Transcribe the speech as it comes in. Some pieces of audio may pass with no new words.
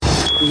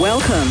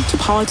Welcome to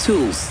Power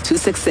Tools to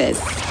Success.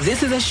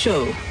 This is a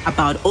show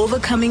about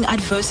overcoming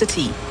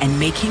adversity and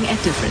making a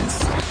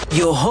difference.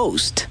 Your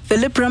host,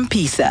 Philip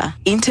Rampisa,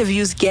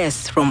 interviews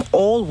guests from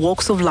all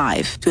walks of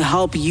life to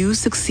help you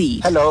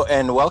succeed. Hello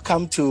and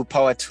welcome to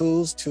Power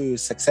Tools to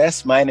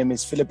Success. My name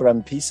is Philip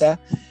Rampisa.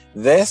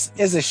 This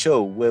is a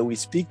show where we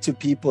speak to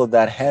people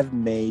that have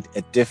made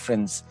a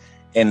difference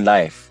in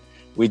life.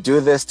 We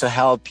do this to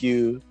help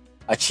you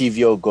achieve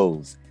your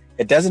goals.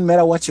 It doesn't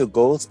matter what your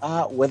goals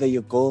are, whether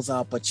your goals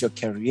are about your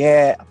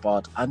career,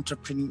 about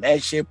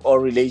entrepreneurship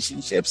or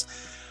relationships.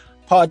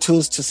 Power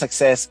Tools to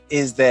Success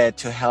is there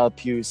to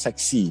help you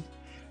succeed.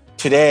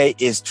 Today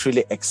is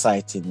truly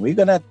exciting. We're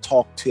going to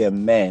talk to a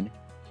man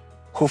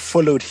who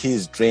followed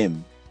his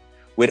dream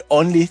with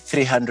only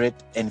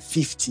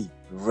 350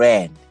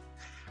 Rand.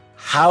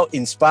 How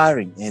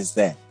inspiring is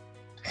that?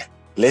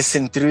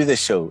 Listen through the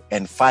show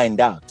and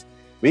find out.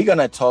 We're going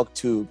to talk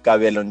to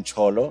Kabelo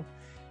Ncholo.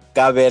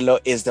 Kabelo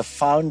is the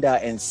founder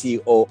and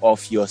CEO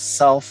of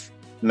Yourself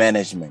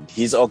Management.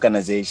 His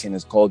organization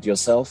is called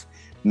Yourself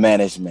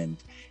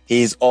Management.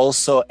 He is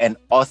also an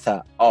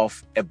author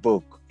of a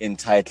book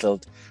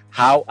entitled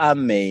How I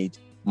Made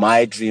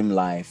My Dream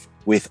Life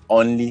with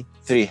Only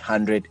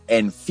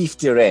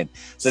 350 Rand.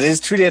 So this is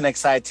truly an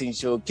exciting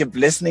show. Keep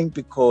listening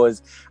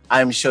because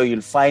I'm sure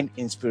you'll find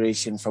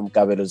inspiration from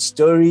Kabelo's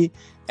story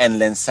and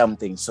learn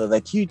something so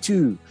that you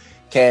too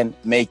can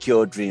make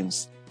your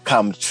dreams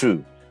come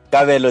true.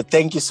 Kabelo,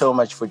 thank you so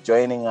much for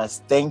joining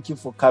us. Thank you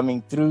for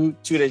coming through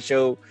to the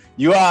show.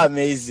 You are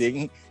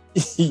amazing.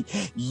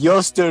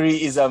 Your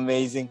story is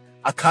amazing.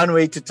 I can't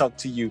wait to talk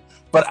to you.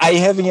 But are you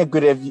having a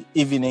good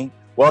evening?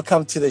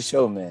 Welcome to the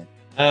show, man.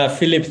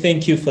 Philip,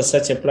 thank you for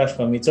such a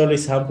platform. It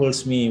always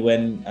humbles me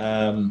when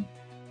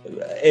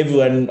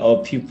everyone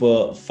or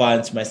people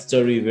finds my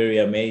story very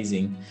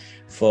amazing.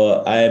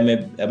 For I'm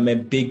a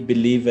big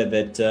believer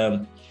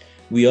that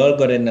we all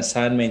got an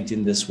assignment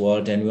in this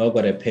world and we all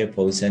got a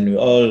purpose and we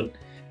all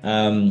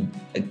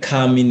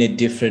come in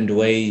different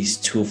ways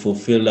to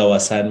fulfill our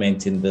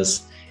assignment in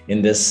this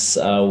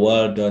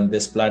world on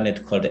this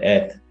planet called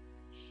Earth.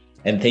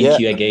 And thank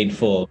you again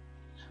for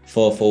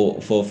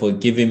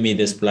giving me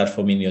this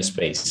platform in your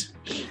space.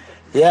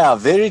 Yeah,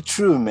 very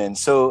true, man.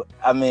 So,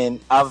 I mean,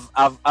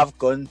 I've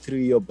gone through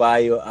your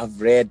bio, I've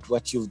read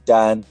what you've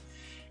done,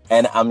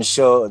 and I'm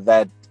sure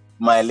that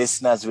my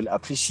listeners will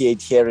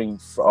appreciate hearing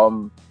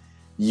from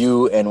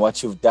you and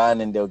what you've done,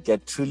 and they'll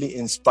get truly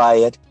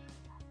inspired.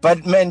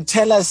 But man,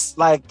 tell us,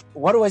 like,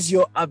 what was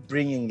your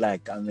upbringing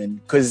like? I mean,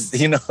 because,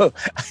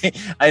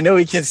 I know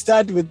we can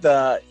start with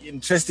the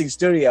interesting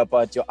story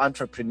about your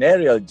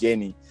entrepreneurial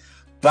journey.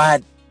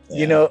 But,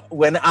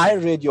 when I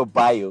read your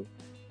bio,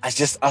 I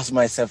just asked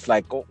myself,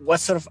 like, what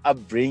sort of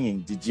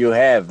upbringing did you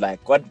have?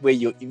 Like, what were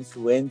your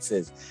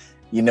influences?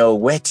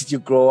 Where did you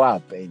grow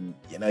up? And,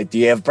 do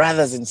you have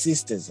brothers and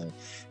sisters? And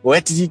where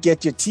did you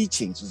get your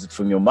teachings? Was it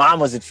from your mom?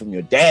 Was it from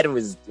your dad?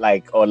 Was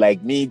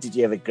like me? Did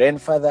you have a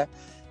grandfather?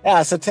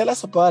 Yeah, so tell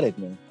us about it,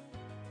 man.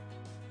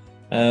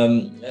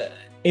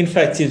 In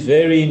fact, it's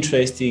very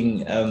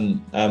interesting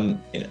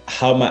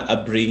how my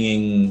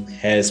upbringing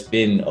has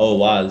been or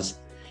was,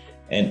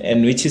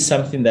 and which is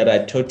something that I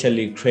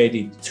totally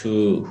credit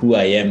to who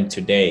I am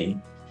today.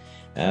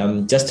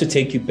 Just to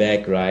take you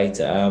back, right?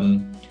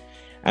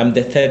 I'm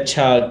the third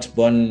child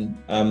born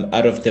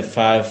out of the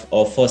 5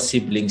 or 4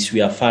 siblings.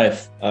 We are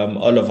 5,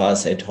 all of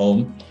us at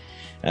home,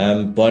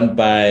 born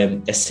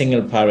by a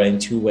single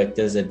parent who worked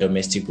as a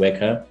domestic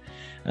worker.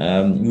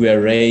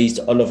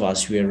 All of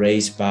us were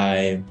raised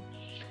by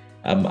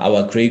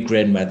our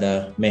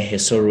great-grandmother, may her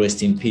soul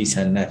rest in peace.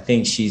 And I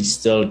think she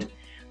instilled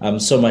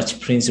so much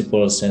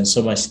principles and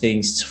so much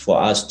things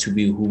for us to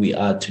be who we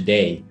are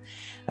today.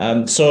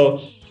 So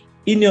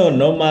in your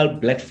normal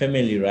Black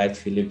family, right,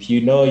 Philip,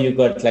 you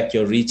got like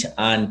your rich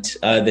aunt,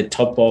 the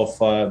top of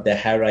the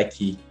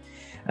hierarchy.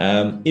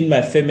 In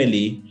my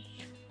family,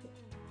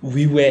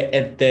 we were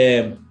at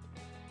the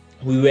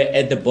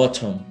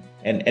bottom.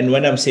 And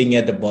when I'm saying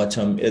at the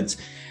bottom, it's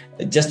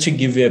just to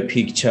give you a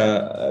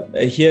picture.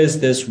 Here's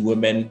this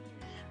woman.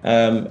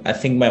 I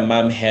think my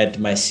mom had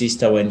my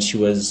sister when she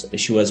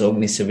was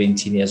only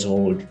 17 years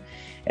old,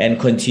 and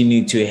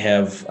continued to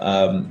have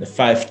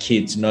 5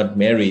 kids not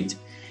married.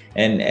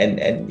 And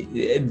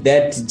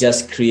that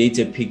just creates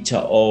a picture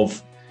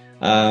of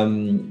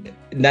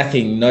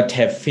nothing, not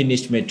have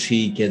finished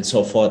matric and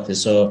so forth.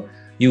 So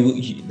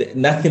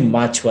nothing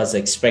much was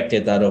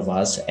expected out of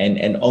us,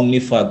 and only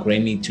for our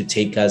granny to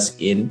take us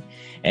in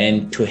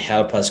and to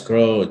help us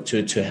grow,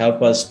 to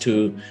help us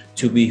to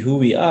be who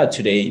we are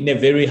today in a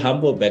very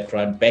humble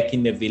background back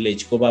in the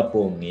village,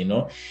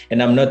 Kobapong,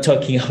 And I'm not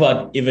talking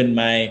about even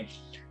my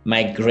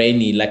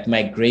granny, like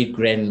my great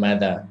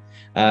grandmother,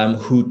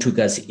 who took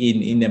us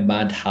in a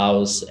mud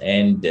house,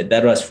 and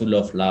that was full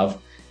of love.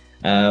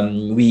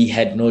 We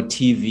had no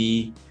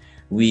TV.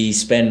 We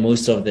spent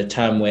most of the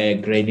time where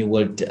Granny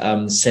would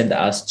send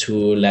us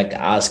to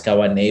ask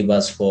our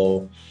neighbors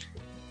for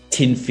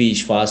tin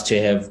fish for us to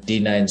have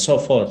dinner and so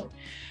forth.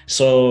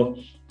 So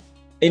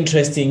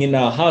interesting. In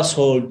our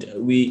household,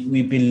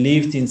 we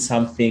believed in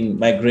something.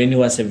 My granny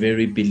was a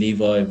very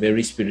believer, a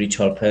very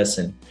spiritual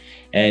person,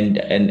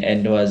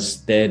 and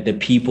was the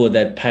people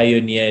that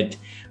pioneered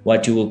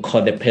what you would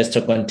call the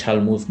Pentecostal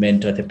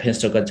movement or the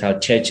Pentecostal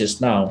churches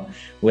now,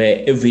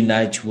 where every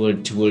night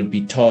will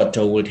be taught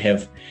or would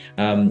have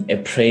a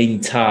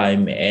praying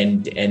time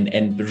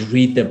and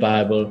read the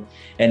Bible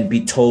and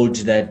be told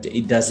that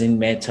it doesn't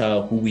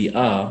matter who we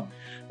are.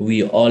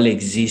 We all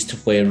exist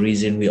for a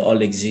reason. We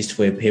all exist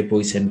for a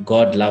purpose, and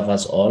God loves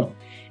us all.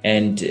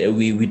 And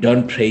we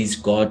don't praise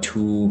God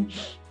who,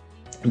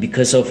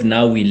 because of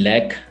now we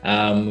lack,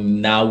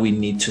 now we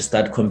need to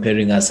start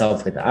comparing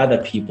ourselves with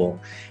other people.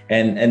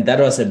 And that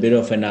was a bit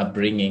of an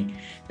upbringing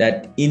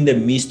that in the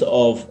midst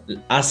of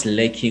us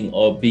lacking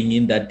or being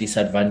in that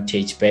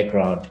disadvantaged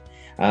background,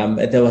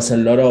 there was a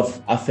lot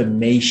of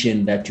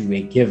affirmation that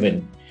we were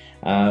given.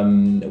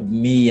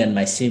 Me and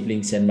my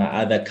siblings and my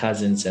other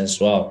cousins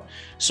as well.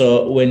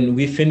 So when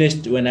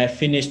I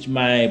finished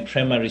my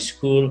primary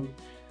school,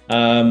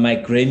 my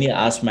granny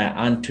asked my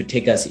aunt to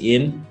take us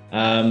in,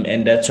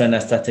 and that's when I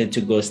started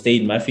to go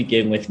stay in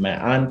Mafeking with my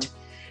aunt.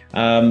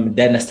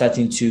 Then I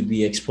started to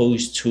be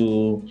exposed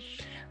to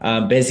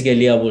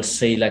basically, I would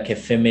say like a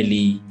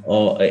family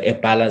or a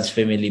balanced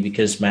family,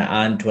 because my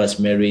aunt was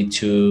married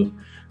to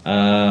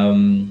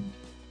one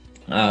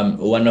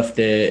of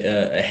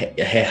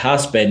her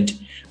husband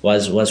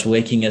was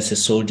working as a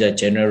soldier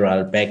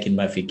general back in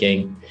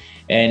Mafeking,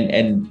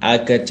 and I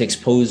got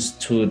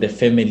exposed to the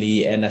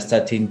family, and I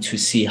started to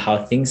see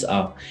how things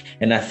are.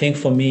 And I think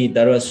for me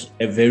that was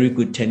a very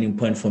good turning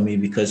point for me,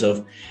 because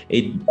of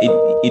it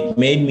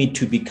made me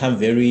to become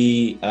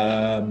very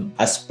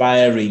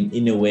aspiring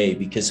in a way,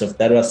 because of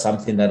that was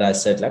something that I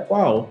said like,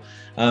 wow,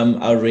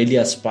 I really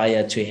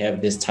aspire to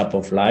have this type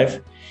of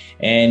life.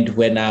 And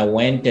when I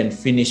went and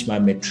finished my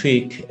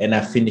matric,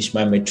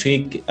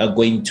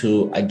 going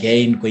to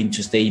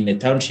stay in a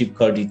township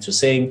called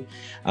Itusseng,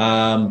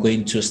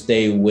 going to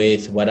stay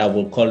with what I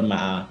will call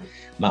my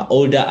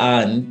older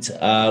aunt,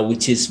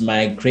 which is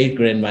my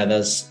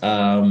great-grandmother's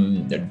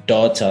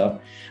daughter,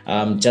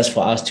 just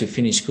for us to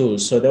finish school.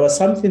 So there was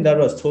something that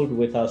was told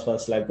with us,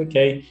 was like,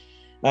 okay,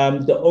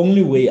 the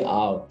only way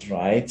out,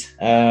 right?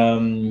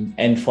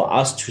 And for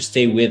us to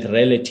stay with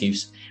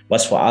relatives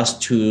was for us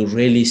to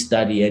really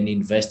study and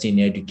invest in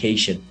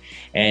education.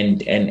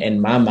 And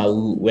Mama,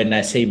 when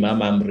I say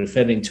Mama, I'm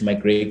referring to my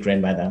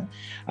great-grandmother,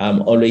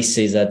 always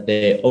says that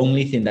the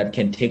only thing that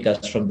can take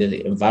us from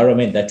the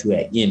environment that we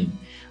are in,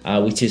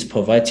 which is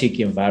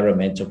poverty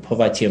environment,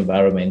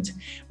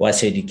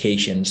 was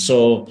education.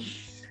 So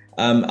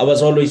I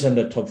was always on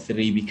the top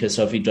three because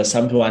of it was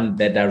someone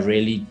that I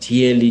really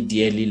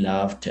dearly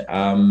loved.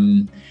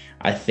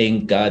 I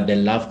think the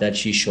love that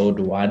she showed,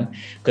 one,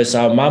 because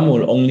our mom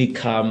will only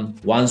come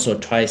once or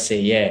twice a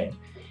year,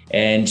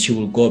 and she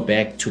will go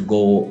back to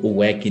go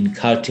work in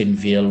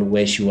Carltonville,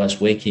 where she was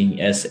working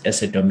as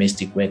a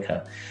domestic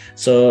worker.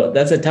 So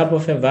that's the type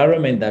of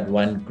environment that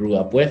one grew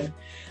up with.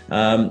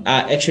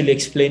 I actually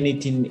explain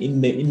it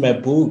in my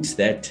books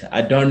that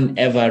I don't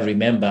ever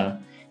remember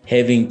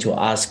having to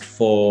ask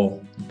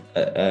for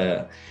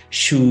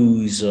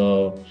shoes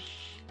or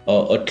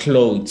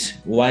clothes.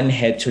 One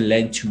had to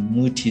learn to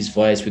mute his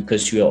voice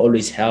because we were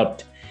always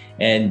helped,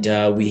 and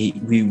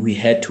we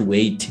had to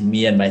wait,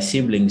 me and my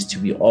siblings, to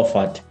be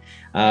offered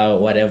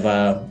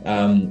whatever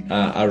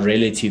our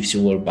relatives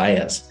will buy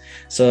us.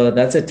 So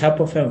that's a type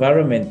of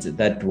environment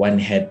that one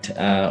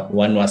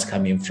was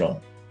coming from.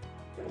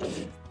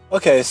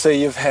 Okay, so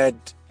you've had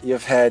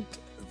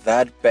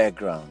that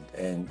background,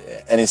 and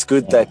it's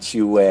good that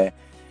you were.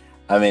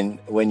 I mean,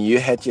 when you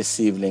had your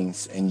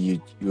siblings and you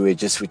were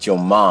just with your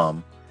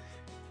mom,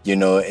 you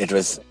know, it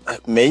was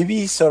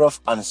maybe sort of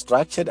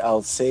unstructured,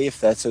 I'll say, if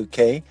that's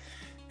okay.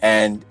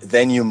 And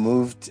then you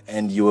moved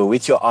and you were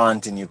with your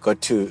aunt and you got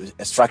to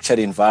a structured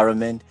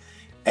environment.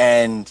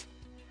 And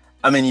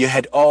I mean, you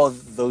had all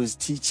those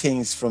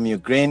teachings from your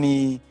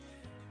granny.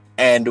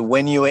 And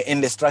when you were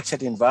in the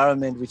structured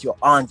environment with your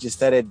aunt, you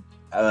started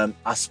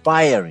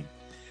aspiring.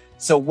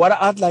 So what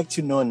I'd like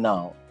to know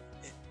now,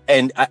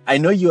 and I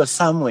know you are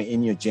somewhere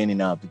in your journey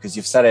now because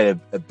you've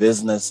started a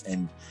business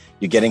and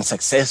you're getting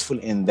successful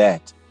in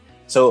that.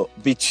 So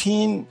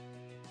between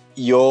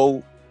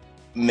your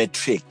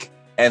matric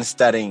and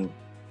starting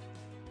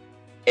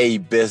a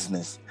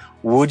business,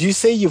 would you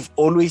say you've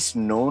always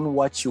known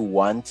what you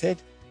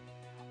wanted?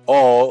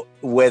 Or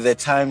were there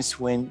times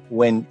when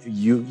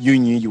you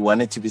knew you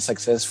wanted to be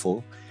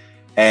successful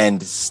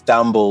and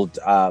stumbled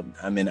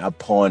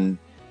upon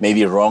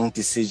maybe wrong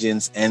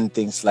decisions and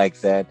things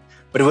like that?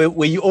 But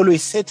were you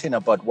always certain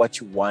about what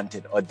you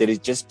wanted, or did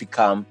it just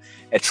become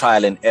a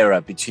trial and error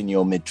between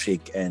your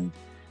matric and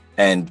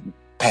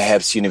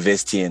perhaps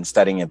university and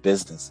starting a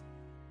business?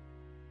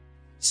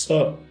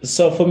 So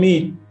for me,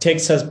 it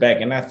takes us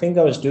back, and I think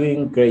I was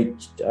doing grade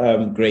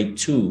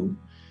 2.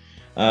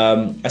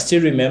 I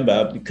still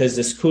remember, because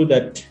the school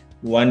that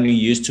one we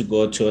used to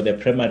go to, the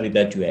primary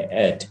that we were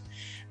at,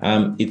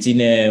 it's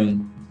in a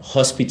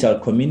hospital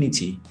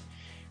community.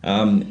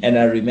 And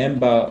I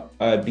remember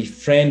I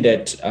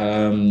befriended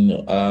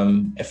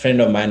a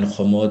friend of mine,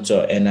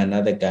 Homoto, and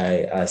another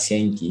guy,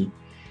 Sienki.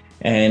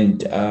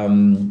 And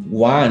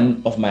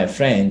one of my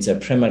friends, a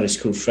primary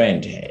school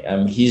friend,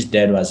 his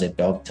dad was a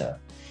doctor.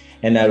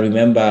 And I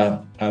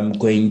remember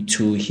going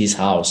to his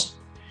house.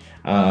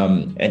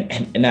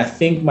 And I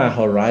think my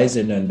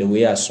horizon and the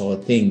way I saw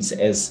things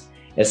as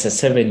a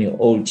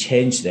 7-year-old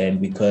changed then,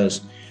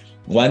 because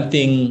one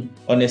thing,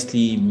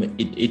 honestly,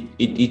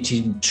 it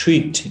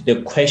intrigued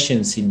the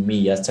questions in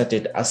me. I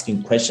started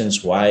asking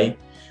questions: why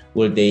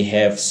will they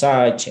have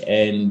such,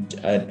 and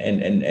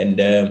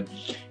our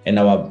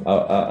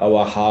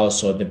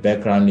house or the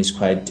background is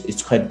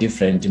quite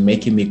different,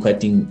 making me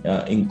quite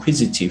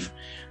inquisitive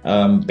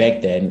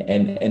back then.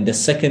 And the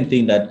second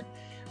thing that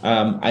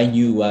I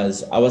knew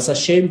was I was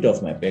ashamed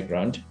of my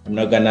background. I'm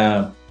not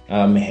gonna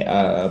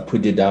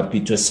put it up.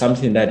 It was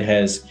something that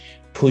has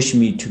pushed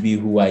me to be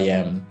who I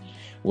am,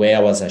 where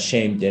I was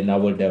ashamed, and I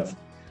would have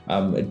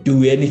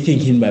do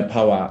anything in my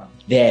power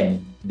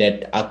then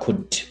that I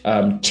could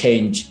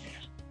change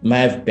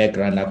my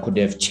background. I could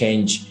have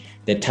changed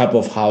the type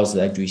of house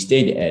that we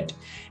stayed at.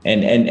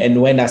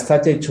 And when I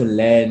started to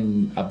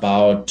learn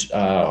about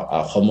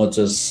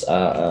Homoto's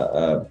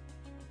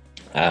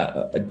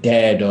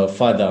dad or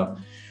father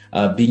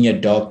being a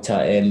doctor,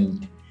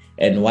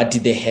 and what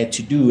did they had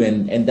to do,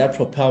 and that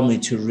propelled me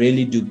to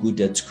really do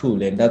good at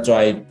school. And that's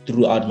why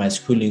throughout my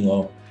schooling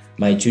or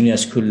my junior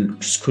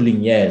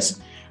schooling years,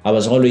 I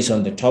was always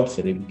on the top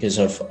 3 because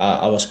of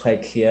I was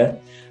quite clear.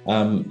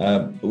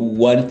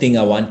 One thing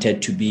I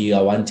wanted to be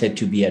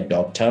a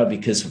doctor,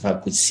 because if I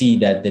could see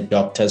that the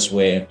doctors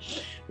were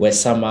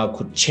somehow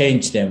could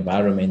change the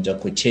environment or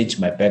could change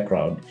my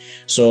background.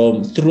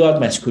 So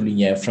throughout my schooling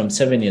year, from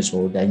 7 years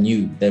old, I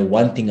knew the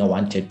one thing I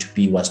wanted to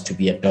be was to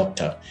be a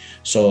doctor.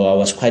 So I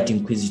was quite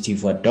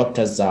inquisitive what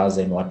doctors does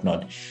and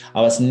whatnot.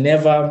 I was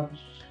never,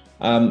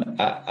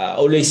 I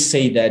always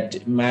say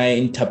that my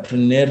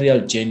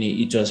entrepreneurial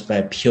journey, it was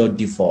by pure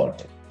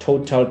default,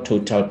 total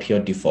pure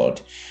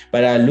default.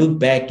 But I look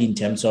back in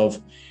terms of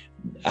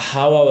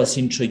how I was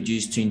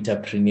introduced to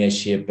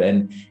entrepreneurship,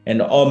 and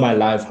all my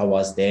life I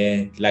was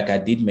there. Like I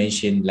did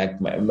mention, like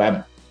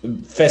my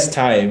first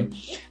time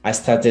I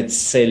started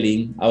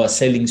selling, I was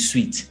selling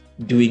sweets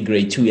doing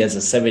grade 2 as a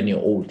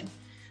 7-year-old.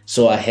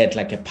 So I had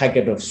like a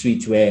packet of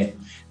sweets where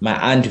my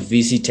aunt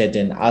visited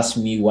and asked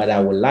me what I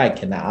would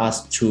like, and I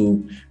asked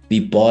to be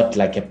bought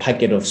like a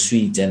packet of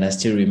sweets. And I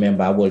still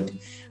remember I would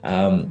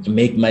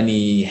make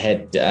money,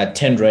 had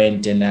 10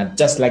 rand, and I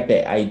just like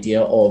the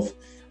idea of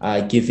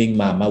giving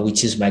mama,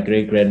 which is my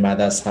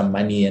great-grandmother, some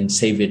money and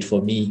save it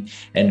for me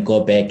and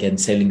go back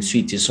and selling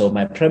sweets. So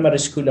my primary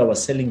school, I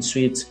was selling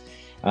sweets.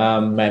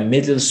 My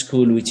middle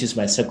school, which is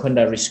my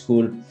secondary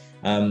school,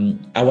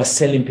 I was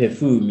selling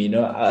perfume.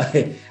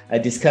 I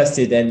discussed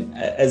it. And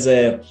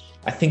I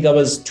think I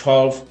was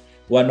 12,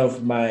 one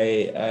of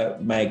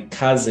my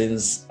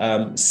cousins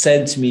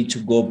sent me to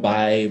go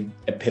buy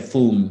a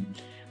perfume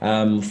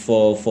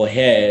for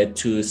her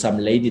to some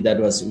lady that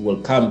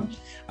will come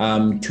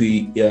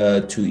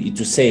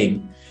to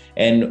saying.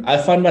 And I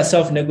found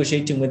myself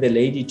negotiating with the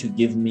lady to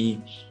give me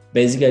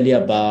basically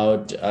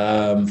about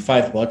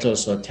 5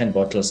 bottles or 10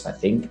 bottles, I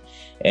think.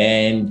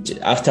 And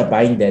after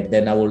buying that,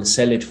 then I will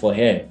sell it for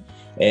her.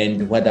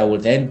 And what I will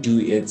then do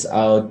is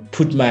I'll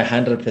put my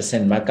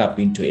 100% markup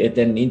into it.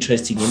 And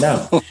interesting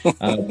enough,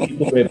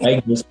 people were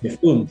buying those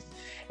perfumes.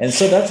 And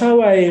so that's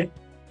how I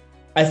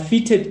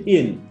fitted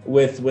in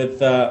with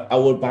I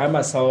will buy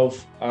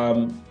myself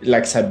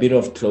like a bit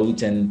of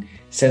clothes and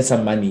send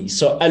some money.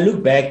 So I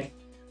look back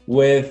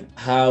with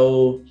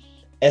how,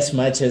 as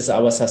much as I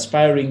was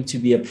aspiring to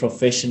be a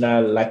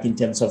professional, like in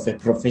terms of a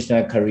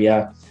professional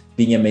career,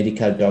 being a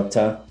medical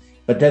doctor,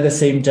 but at the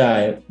same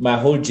time, my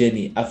whole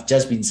journey, I've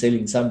just been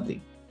selling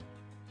something.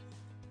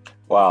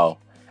 Wow.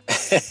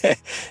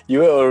 You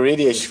were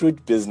already a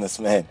shrewd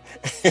businessman.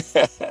 It's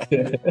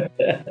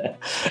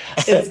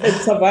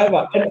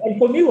survival. And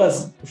for me,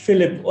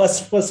 Philip, was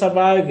for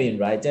surviving,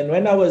 right? And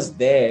when I was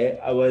there,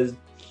 I was,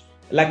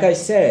 like I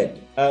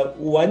said,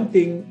 one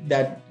thing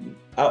that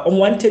I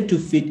wanted to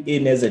fit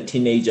in as a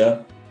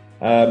teenager,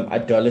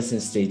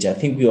 adolescent stage. I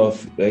think we all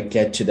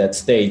get to that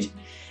stage.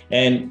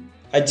 And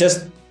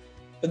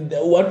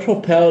what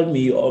propelled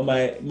me, or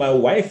my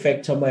why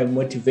factor, my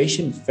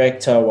motivation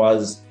factor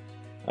was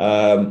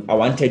I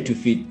wanted to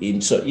fit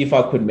in. So if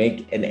I could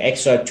make an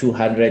extra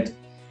 200,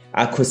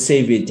 I could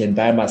save it and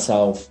buy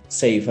myself,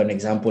 say for an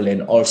example,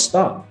 an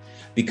All-Star,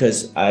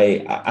 because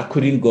I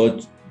couldn't go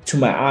to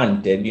my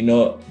aunt, and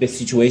the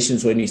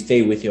situations when you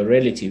stay with your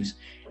relatives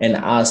and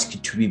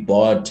ask to be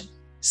bought,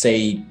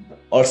 say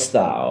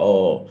All-Star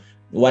or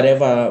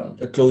whatever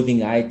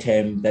clothing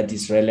item that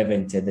is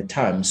relevant at the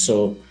time.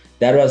 So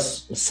that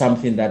was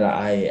something that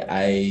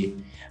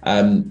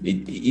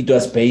it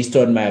was based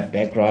on my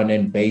background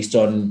and based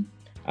on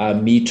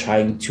me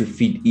trying to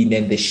fit in,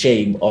 and the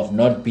shame of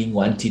not being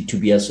wanted to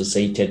be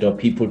associated or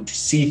people to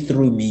see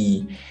through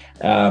me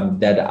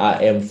that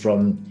I am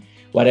from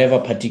whatever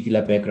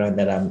particular background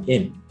that I'm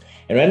in.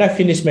 And when I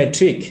finished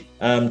matric,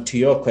 to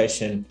your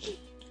question,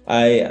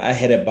 I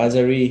had a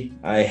bursary.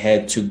 I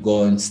had to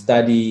go and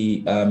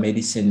study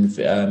medicine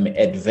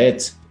at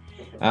vet.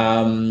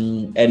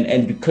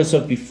 And because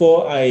of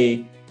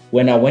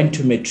when I went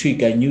to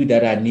matric, I knew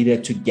that I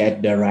needed to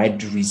get the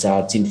right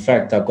results. In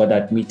fact, I got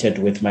admitted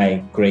with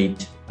my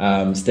grade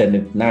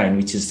standard 9,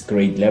 which is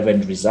grade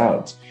 11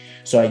 results.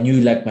 So I knew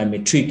like my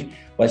matric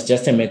was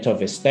just a matter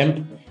of a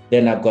stamp.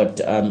 Then I got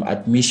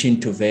admission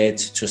to vet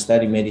to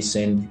study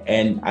medicine.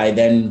 And I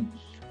then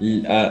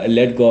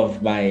let go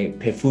of my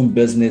perfume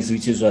business,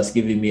 which was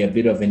giving me a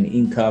bit of an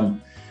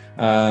income,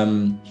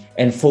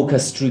 and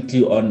focus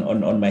strictly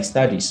on my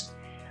studies.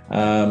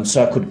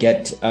 So I could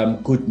get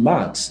good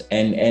marks,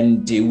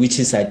 and which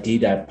is I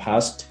did. I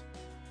passed.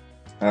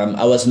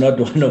 I was not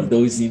one of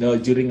those,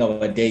 during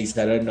our days.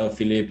 I don't know,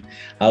 Philip,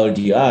 how old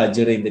you are.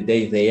 During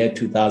the year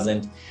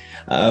 2000,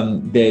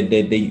 the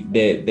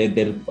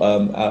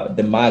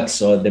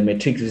marks or the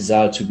matric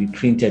results would be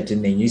printed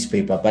in the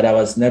newspaper. But I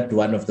was not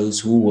one of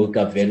those who woke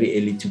up very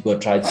early to go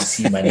try to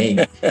see my name.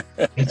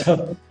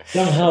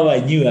 Somehow I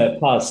knew I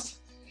passed.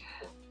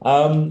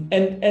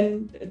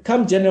 And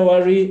come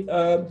January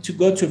to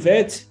go to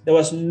vet, there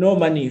was no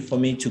money for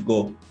me to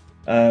go.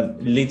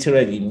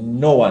 Literally,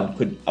 no one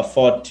could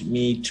afford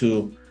me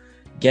to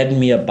get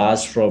me a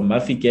bus from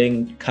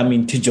Mafikeng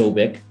coming to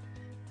Joburg,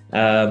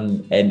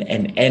 and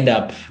end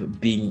up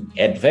being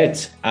at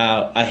vet.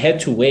 I had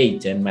to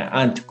wait, and my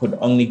aunt could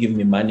only give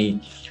me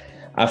money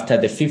after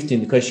the 15th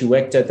because she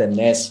worked at the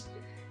nurse.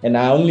 And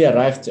I only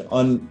arrived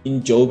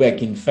in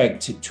Joburg, in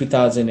fact,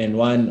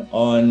 2001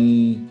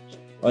 on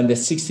the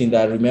 16th.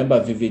 I remember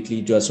vividly,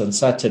 it was on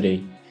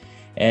Saturday.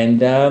 And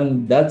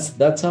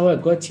that's how I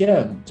got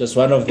here. Just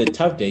one of the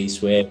tough days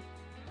where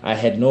I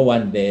had no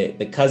one there.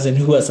 The cousin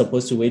who was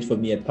supposed to wait for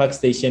me at Park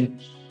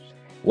Station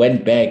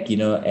went back,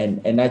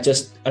 and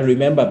I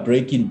remember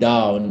breaking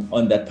down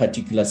on that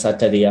particular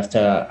Saturday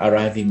after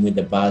arriving with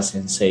the bus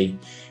and say,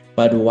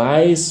 but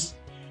why is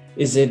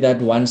it that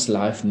one's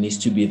life needs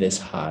to be this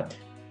hard?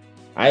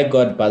 I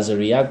got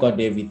bursary, I got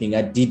everything.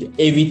 I did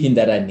everything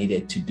that I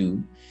needed to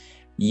do.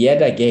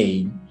 Yet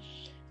again,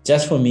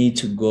 just for me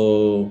to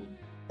go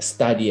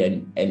study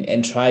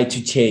and try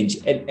to change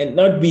and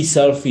not be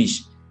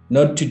selfish,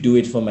 not to do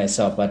it for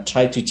myself, but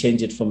try to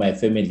change it for my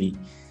family.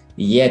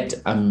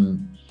 Yet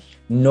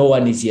no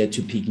one is here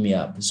to pick me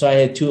up. So I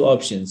had two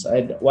options. I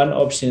had one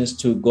option is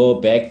to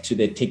go back to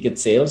the ticket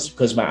sales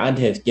because my aunt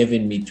had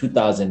given me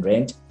 2,000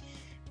 rand,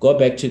 go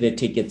back to the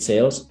ticket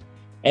sales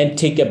and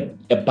take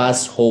a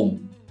bus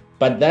home.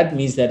 But that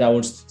means that I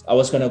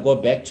was going to go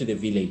back to the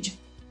village.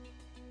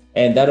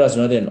 And that was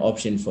not an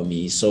option for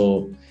me.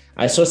 So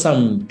I saw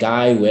some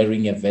guy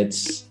wearing a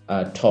vet's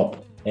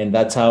top. And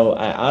that's how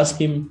I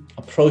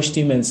approached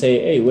him and say,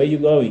 hey, where are you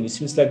going? It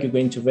seems like you're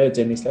going to vet.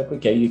 And he's like,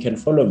 okay, you can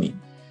follow me.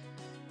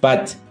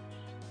 But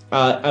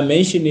I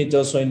mentioned it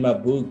also in my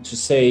book to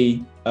say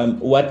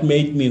what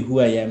made me who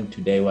I am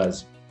today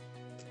was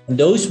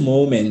those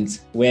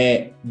moments were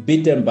a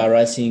bit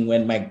embarrassing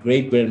when my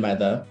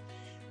great-grandmother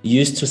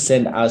used to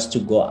send us to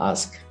go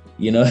ask,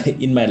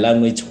 in my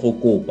language,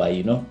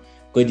 hokopa,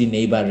 go to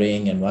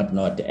neighboring and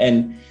whatnot.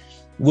 And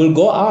we'll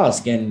go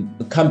ask and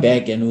come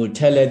back and we'll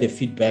tell her the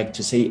feedback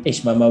to say,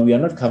 Ish, Mama, we are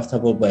not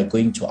comfortable by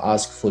going to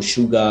ask for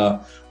sugar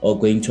or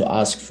going to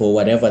ask for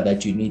whatever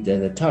that you need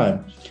at the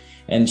time.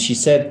 And she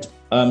said,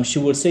 she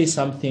will say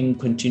something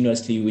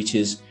continuously, which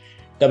is,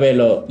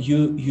 Tabelo,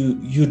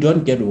 you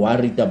don't get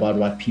worried about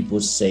what people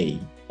say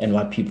and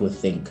what people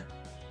think.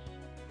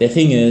 The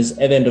thing is,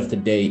 at the end of the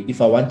day,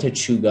 if I wanted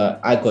sugar,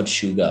 I got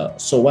sugar.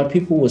 So what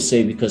people will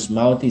say, because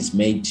mouth is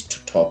made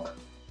to talk.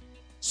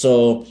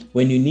 So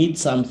when you need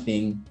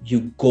something,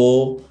 you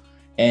go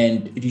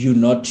and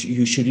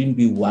you shouldn't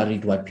be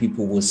worried what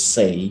people will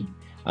say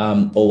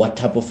or what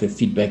type of a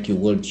feedback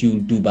you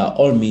do by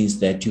all means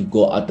that you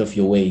go out of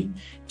your way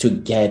to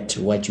get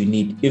what you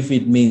need. If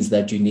it means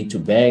that you need to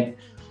beg,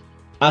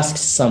 ask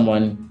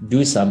someone,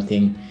 do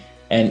something,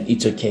 and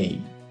it's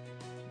okay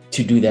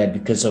to do that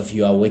because of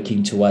you are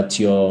working towards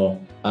your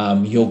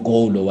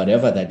goal or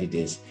whatever that it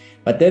is.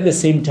 But at the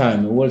same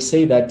time, we will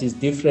say that it's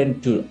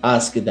different to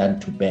ask than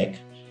to beg.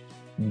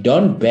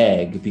 Don't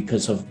beg,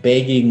 because of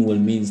begging will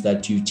means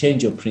that you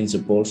change your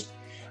principles.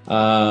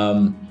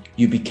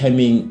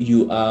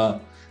 You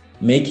are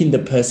making the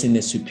person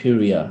a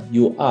superior.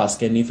 You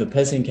ask, and if a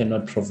person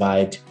cannot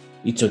provide,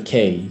 it's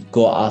okay.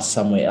 Go ask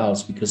somewhere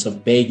else, because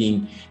of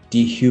begging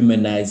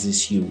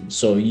dehumanizes you.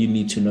 So you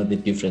need to know the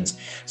difference.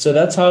 So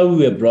that's how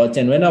we were brought.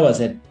 And when I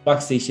was at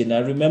Park Station, I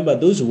remember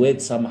those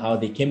words somehow,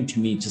 they came to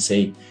me to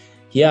say,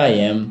 here I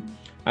am.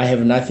 I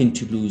have nothing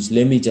to lose.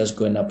 Let me just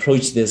go and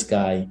approach this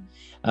guy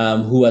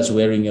who was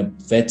wearing a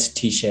vet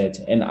t-shirt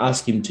and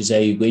ask him to say,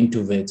 are you going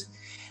to vet?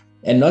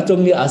 And not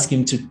only ask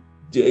him to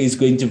is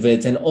going to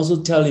vet, and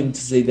also tell him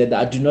to say that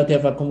I do not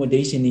have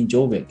accommodation in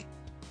Joburg.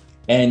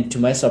 And to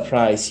my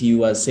surprise, he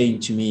was saying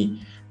to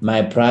me,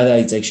 my brother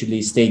is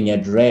actually staying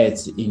at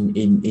Reds in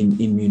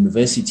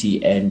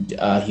university, and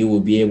he will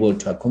be able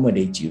to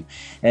accommodate you.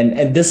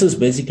 And this is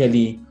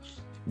basically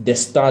the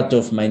start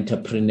of my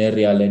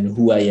entrepreneurial and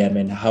who I am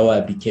and how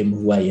I became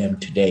who I am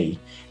today,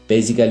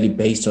 basically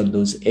based on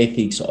those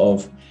ethics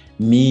of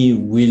me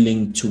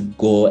willing to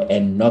go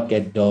and knock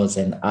at doors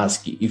and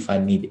ask if I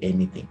need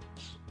anything.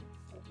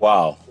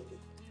 Wow.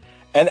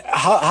 And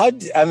how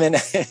I mean,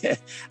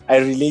 I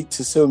relate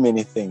to so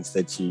many things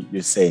that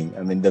you're saying.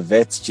 I mean, the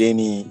vet's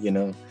journey,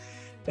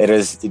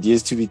 it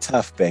used to be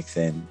tough back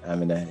then. I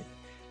mean,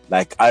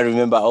 I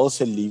remember I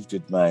also lived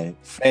with my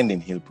friend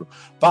in Hillbrook.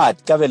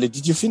 But Kabelo,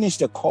 did you finish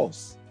the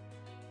course?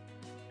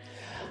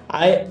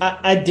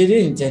 I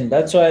didn't, and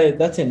that's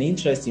an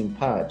interesting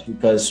part,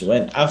 because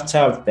after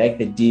I've backed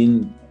the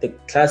dean, the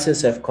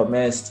classes have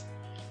commenced,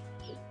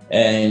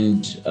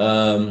 and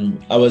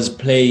I was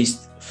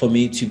placed for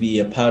me to be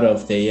a part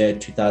of the year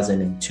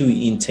 2002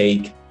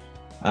 intake.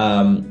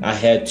 I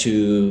had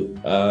to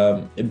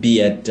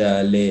be at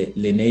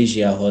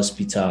Lenasia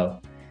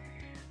Hospital,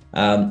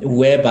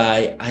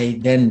 whereby I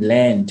then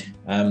learned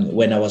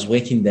when I was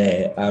working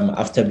there,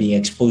 after being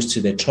exposed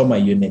to the trauma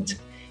unit,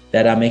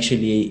 that I'm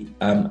actually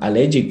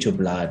allergic to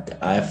blood.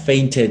 I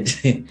fainted,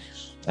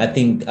 I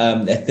think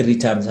 3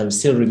 times. I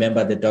still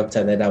remember the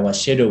doctor that I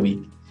was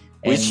shadowing.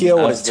 Which year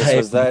was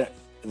this? Was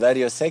that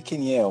your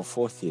second year or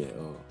fourth year?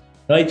 Or?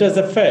 No, it was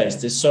the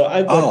first. So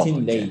I got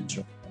in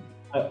late.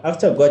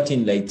 After I got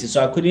in late,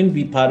 so I couldn't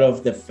be part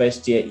of the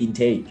first year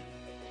intake.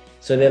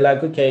 So they're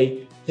like,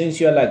 okay, since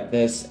you're like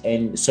this,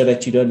 and so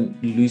that you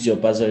don't lose your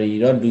bursary, you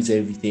don't lose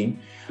everything,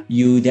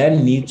 you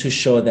then need to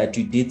show that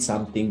you did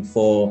something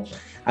for,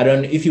 I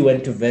don't know if you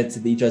went to vet,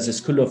 it was a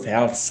School of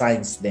Health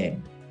Science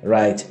then,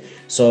 right?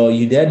 So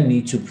you then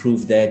need to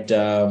prove that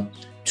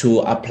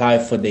to apply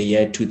for the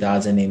year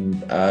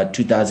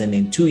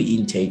 2002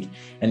 intake,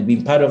 and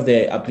being part of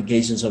the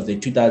applications of the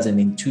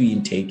 2002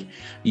 intake,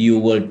 you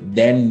will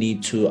then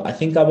need to, I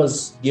think I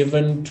was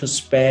given to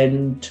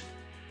spend,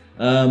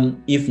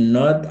 if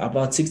not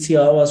about 60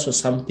 hours or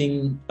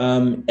something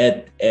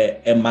at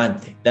a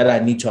month, that I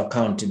need to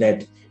account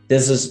that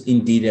this is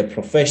indeed a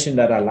profession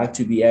that I like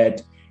to be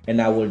at,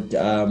 and I would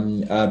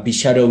be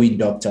shadowing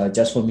doctor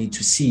just for me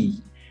to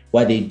see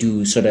what they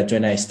do, so that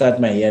when I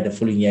start my year the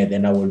following year,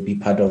 then I will be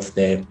part of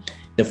the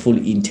full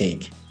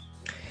intake.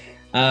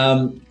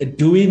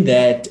 Doing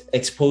that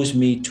exposed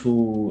me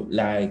to,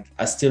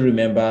 I still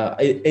remember,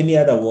 any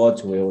other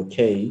wards were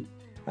okay.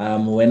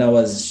 When I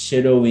was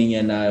shadowing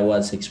and I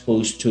was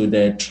exposed to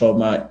the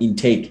trauma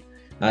intake,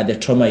 the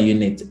trauma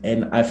unit,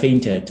 and I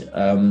fainted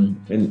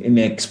in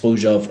the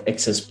exposure of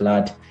excess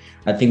blood,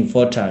 I think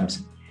 4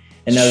 times.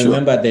 And I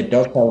remember the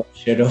doctor was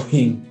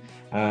shadowing.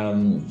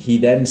 He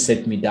then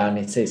sat me down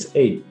and says,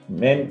 "Hey,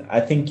 man, I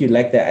think you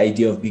like the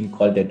idea of being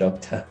called a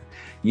doctor.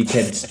 You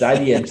can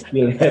study and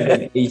still have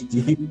an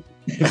PhD.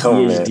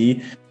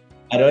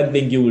 I don't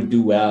think you will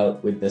do well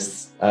with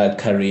this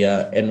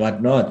career and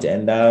whatnot."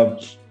 And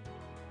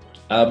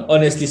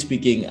honestly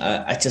speaking,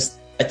 I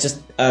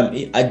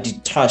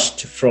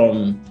detached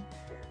from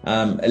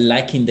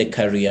liking the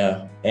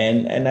career,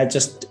 and I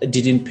just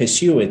didn't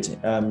pursue it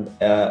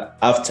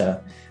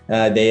after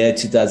the year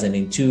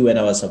 2002, when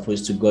I was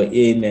supposed to go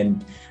in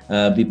and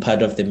be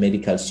part of the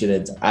medical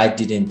students. I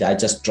didn't. I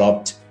just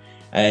dropped.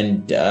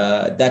 And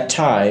that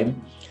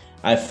time,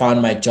 I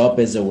found my job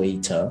as a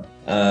waiter,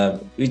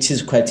 which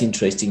is quite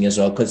interesting as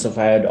well, because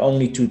I had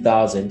only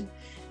 2,000.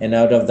 And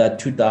out of that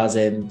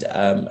 2,000,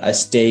 I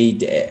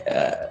stayed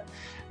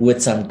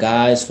with some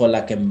guys for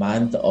like a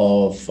month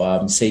of,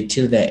 say,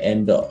 till the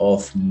end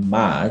of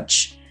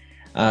March.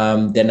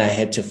 Then I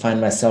had to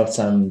find myself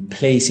some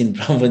place in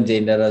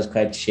Bloemfontein that was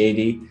quite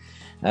shady.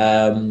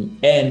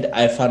 And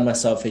I found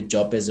myself a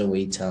job as a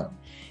waiter.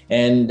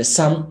 And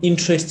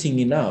interesting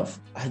enough,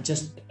 I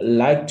just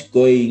liked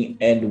going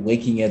and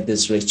working at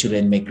this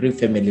restaurant, McGriff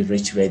Family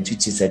Restaurant,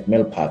 which is at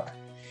Mill Park.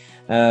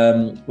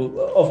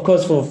 Of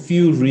course, for a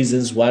few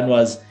reasons. One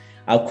was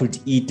I could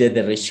eat at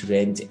the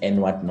restaurant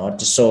and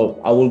whatnot. So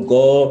I will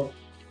go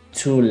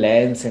to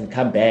Lens and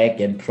come back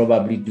and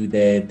probably do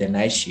the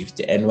night shift.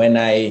 And when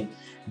I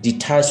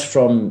detached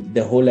from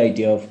the whole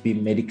idea of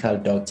being medical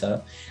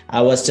doctor,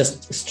 I was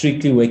just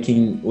strictly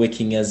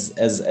working as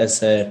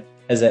a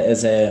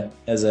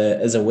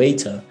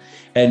waiter,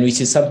 and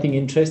which is something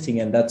interesting.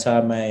 And that's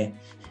how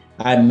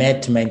I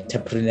met my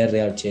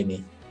entrepreneurial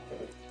journey.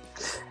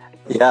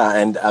 Yeah,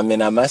 and I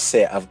mean, I must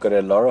say, I've got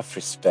a lot of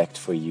respect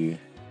for you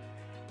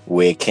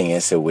working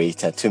as a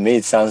waiter. To me,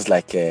 it sounds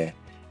like an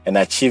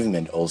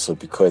achievement also,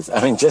 because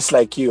I mean, just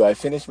like you, I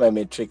finished my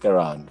matric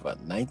around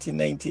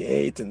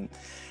 1998 and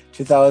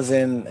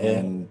 2000,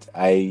 and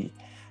I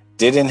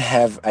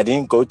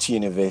didn't go to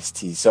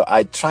university, so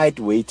I tried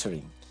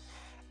waitering,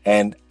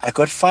 and I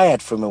got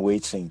fired from a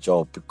waitering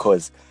job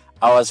because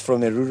I was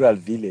from a rural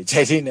village.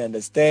 I didn't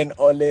understand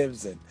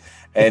olives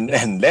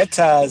and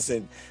lettuce,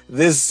 and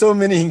there's so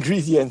many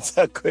ingredients.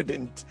 I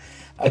couldn't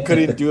do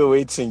a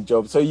waitering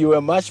job. So you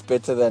were much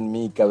better than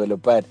me,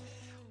 Kabelo, but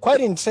quite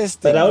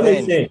interesting. But I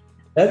always say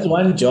that's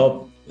one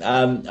job.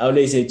 I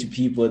always say to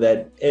people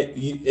that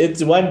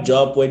it's one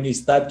job. When you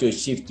start your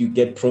shift, you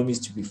get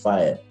promised to be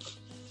fired.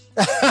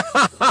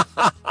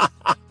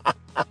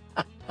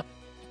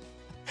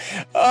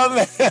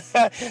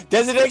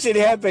 Does it actually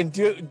happen?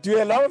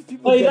 Do a lot of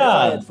people get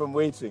fired from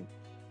waiting?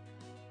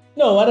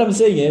 No, what I'm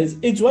saying is,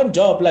 it's one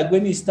job. Like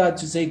when you start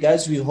to say,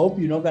 guys, we hope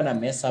you're not going to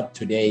mess up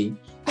today.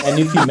 And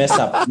if you mess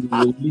up, you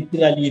will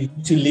literally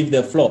need to leave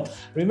the floor.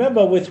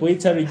 Remember, with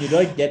waitering, you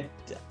don't get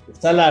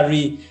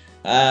salary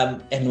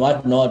and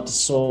whatnot.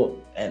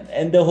 So,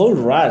 and the whole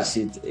rush,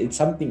 it's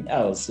something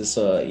else.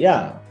 So,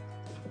 yeah.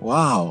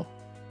 Wow.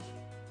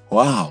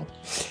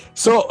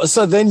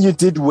 So then you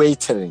did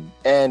waitering.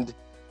 And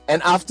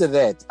after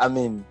that, I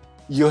mean,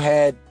 you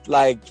had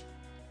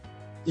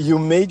you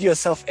made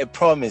yourself a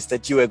promise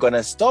that you were going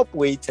to stop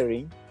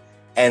waitering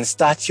and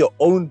start your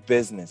own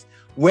business.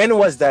 When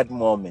was that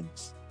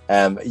moment?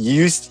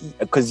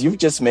 Because you've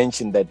just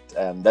mentioned that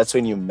that's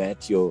when you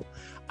met your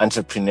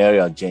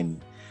entrepreneurial journey.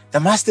 There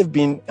must have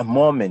been a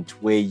moment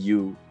where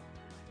you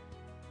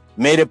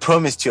made a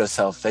promise to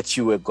yourself that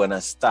you were going to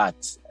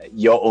start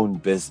your own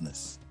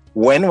business.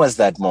 When was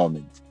that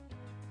moment?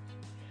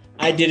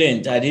 I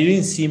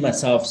didn't see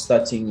myself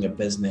starting a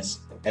business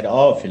at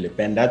all, Philip.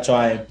 And that's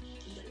why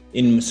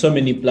in so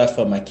many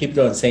platforms, I keep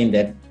on saying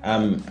that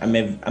I'm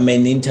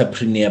an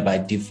entrepreneur by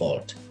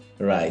default,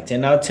 right?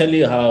 And I'll tell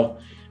you how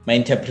my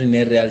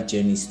entrepreneurial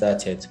journey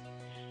started.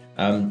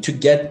 To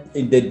get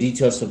in the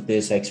details of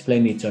this, I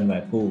explain it on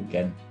my book.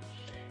 And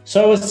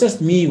so it was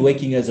just me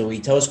working as a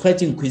waiter. I was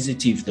quite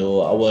inquisitive,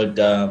 though. I would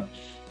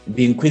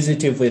be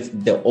inquisitive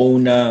with the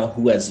owner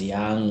who was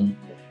young,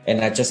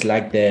 and I just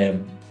liked the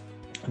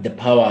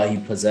power he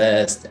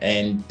possessed.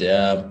 And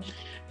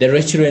the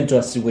restaurant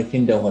was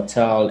within the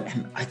hotel,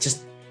 and I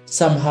just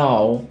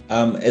somehow,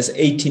 as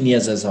 18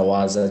 years as I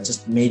was, I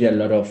just made a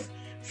lot of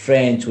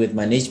friends with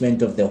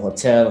management of the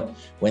hotel.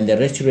 When the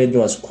restaurant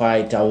was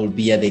quiet, I would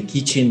be at the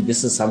kitchen.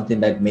 This is something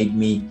that made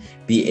me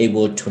be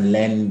able to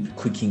learn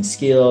cooking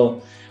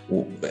skill,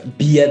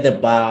 be at the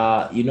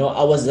bar. You know,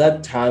 I was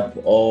that type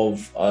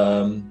of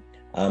a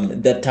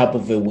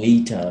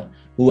waiter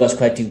who was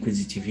quite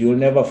inquisitive. You will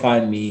never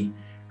find me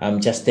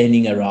just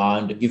standing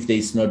around if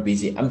it's not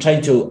busy. I'm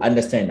trying to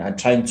understand. I'm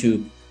trying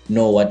to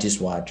know what is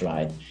what,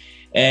 right?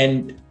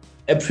 And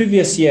a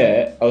previous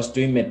year, I was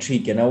doing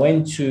matric, and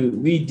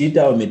we did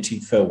our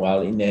matric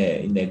farewell in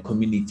a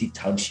community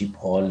township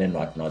hall and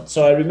whatnot.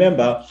 So I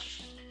remember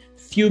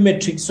few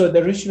matric. So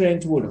the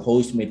restaurant would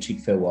host matric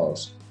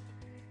farewells.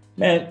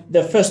 Man,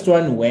 the first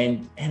one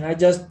went, and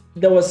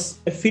there was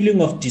a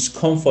feeling of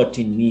discomfort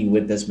in me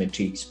with this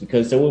matrix,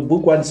 because they will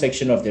book one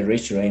section of the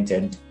restaurant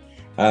and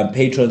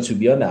patrons will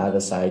be on the other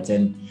side,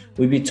 and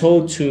we'll be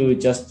told to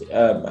just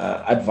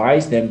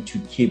advise them to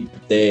keep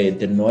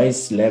the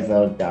noise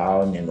level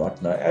down and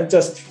whatnot. I'm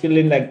just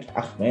feeling like,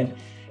 man,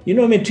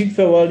 matric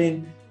farewell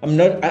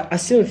I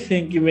still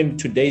think even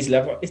today's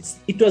level,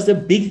 it was a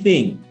big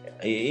thing.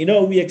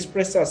 We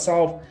expressed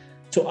ourselves.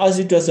 To us,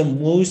 it was the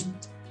most,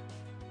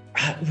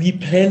 we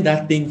planned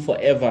that thing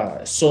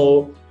forever.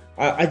 So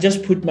I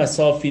just put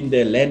myself in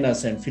the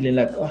learners and feeling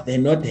like, they're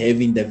not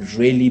having the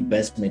really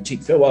best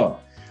matric farewell.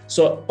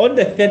 So on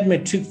the third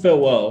matric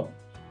farewell,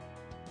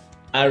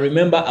 I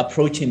remember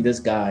approaching this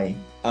guy,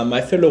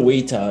 my fellow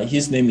waiter.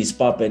 His name is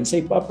Papa, and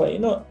say,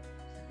 Papa,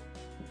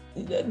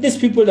 these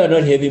people are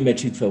not having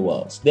matric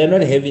farewells. They're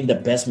not having the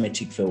best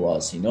matric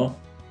farewells,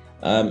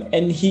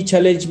 And he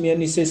challenged me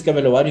and he says,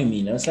 Kabelo, what do you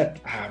mean? I was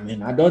like,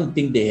 man, I don't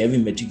think they're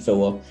having matric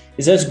farewell.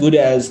 It's as good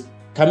as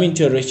coming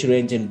to a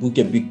restaurant and book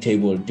a big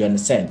table, do you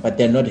understand? But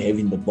they're not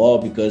having the ball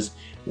because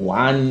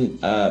one,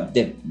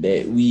 they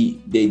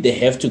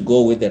have to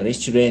go with the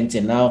restaurant,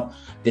 and now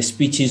the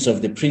speeches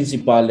of the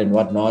principal and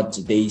whatnot,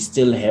 they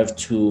still have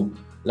to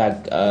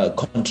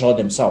control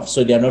themselves.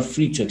 So they are not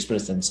free to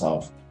express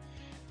themselves.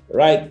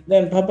 Right.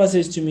 Then Papa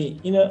says to me,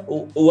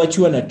 what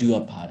you want to do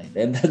about it?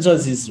 And that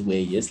was his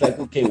way. It's like,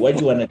 okay, what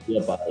do you want to do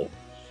about it?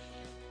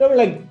 So I'm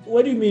like,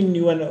 what do you mean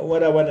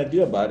what I want to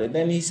do about it?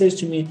 Then he says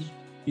to me,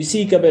 you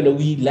see, Kabelo,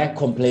 we like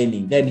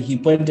complaining. Then he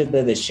pointed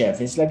at the chef.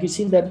 It's like, you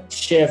see that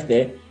chef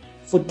there?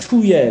 For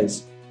 2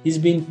 years, he's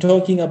been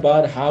talking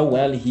about how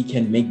well he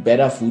can make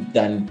better food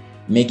than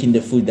making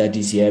the food that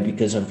is here,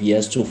 because of he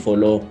has to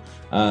follow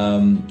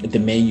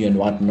the menu and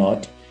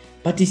whatnot.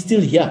 But he's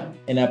still here.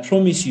 And I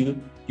promise you,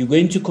 you're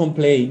going to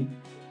complain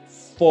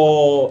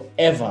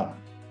forever.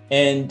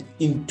 And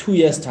in 2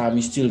 years' time,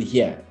 you're still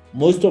here.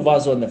 Most of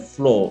us on the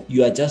floor,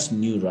 you are just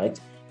new, right?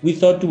 We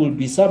thought it would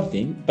be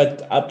something,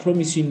 but I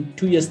promise you in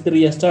 2 years, 3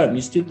 years' time,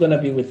 you're still going to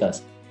be with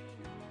us.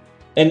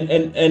 And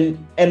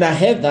I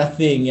had that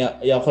thing,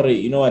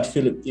 you know what,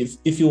 Philip,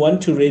 if you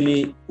want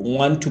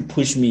to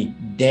push me,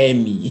 dare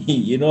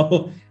me,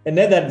 And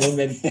at that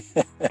moment,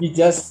 he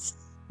just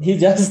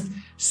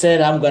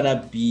said, I'm going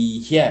to be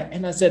here.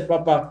 And I said,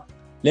 Papa,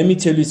 let me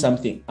tell you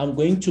something. I'm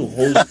going to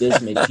host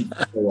this matric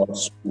farewell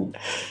school.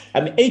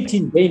 I'm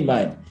 18, bear in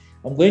mind.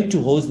 I'm going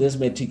to host this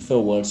matric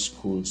farewell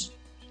schools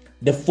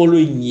the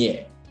following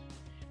year.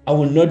 I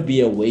will not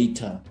be a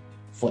waiter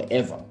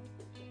forever.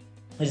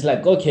 He's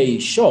like, okay,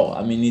 sure.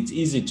 I mean, it's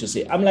easy to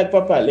say. I'm like,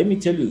 Papa, let me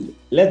tell you,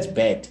 let's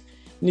bet.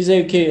 And he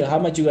said, okay, how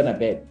much you going to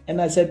bet?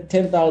 And I said,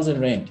 10,000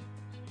 rand.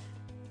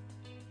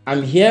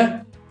 I'm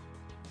here.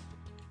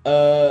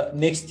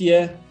 next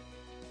year,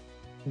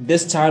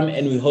 this time,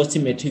 and we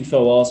hosting matric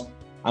farewells,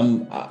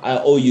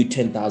 I owe you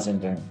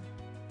 10,000 rand.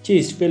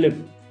 Jeez, Philip,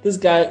 this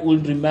guy will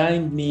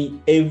remind me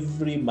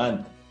every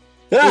month.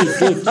 Hey,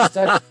 dude,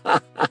 start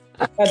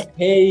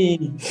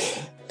paying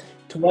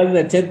towards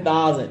the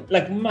 10,000.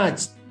 Like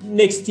March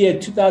next year,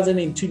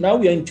 2002. Now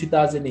we are in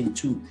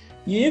 2002.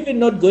 You're even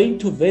not going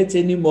to vet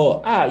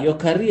anymore. Your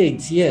career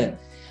is here.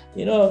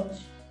 You know,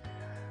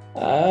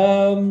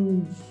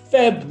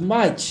 Feb,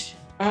 March.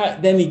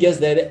 Then he gets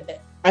there.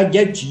 I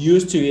get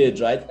used to it,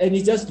 right? And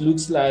it just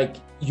looks like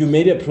you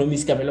made a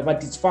promise, Camilla,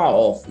 but it's far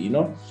off, you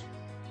know?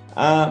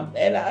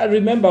 And I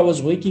remember I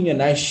was working a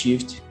night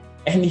shift,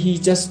 and he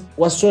just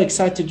was so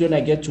excited when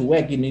I get to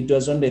work. And it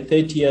was on the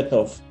 30th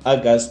of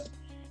August,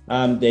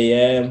 the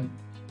year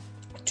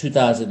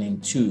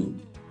 2002.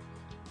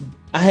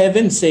 I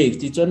haven't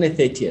saved. It's on the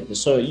 30th.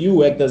 So you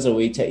worked as a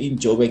waiter in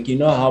Joburg. You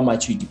know how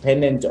much you're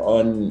dependent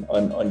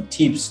on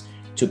tips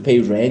to pay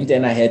rent,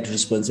 and I had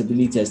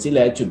responsibility. I still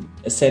had to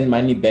send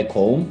money back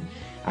home.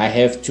 I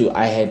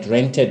had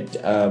rented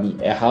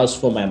a house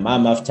for my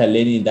mom after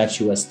learning that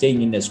she was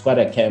staying in a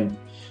squatter camp.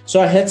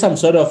 So I had some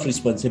sort of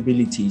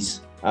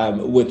responsibilities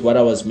with what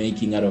I was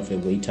making out of a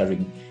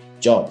waitering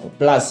job.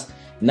 Plus,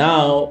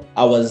 now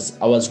I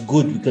was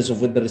good because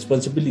of with the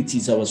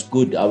responsibilities. I was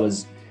good. I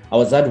was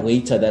that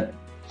waiter that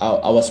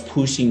I was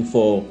pushing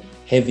for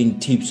having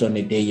tips on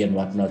a day and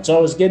whatnot. So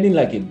I was getting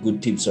like a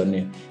good tips on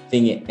a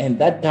thing. And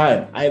that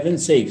time I haven't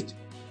saved.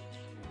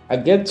 I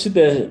get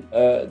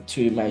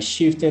to my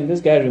shift, and this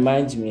guy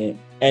reminds me,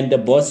 and the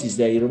boss is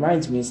there. He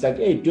reminds me, it's like,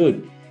 hey,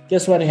 dude,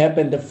 guess what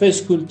happened? The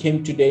first school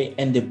came today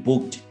and they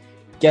booked.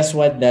 Guess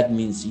what that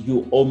means?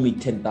 You owe me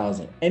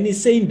 10,000. And he's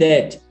saying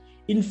that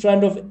in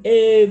front of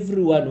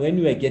everyone when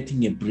we were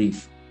getting a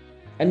brief.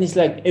 And it's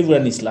like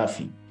everyone is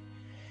laughing.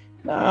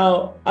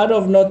 Now, out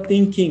of not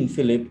thinking,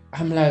 Philip,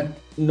 I'm like,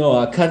 no,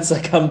 I can't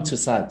succumb to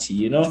such,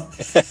 you know?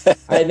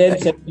 I then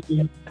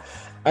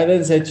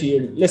said to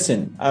you,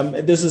 listen,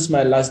 this is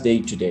my last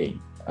day today.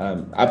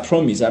 I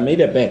promise, I made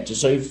a bet.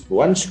 So if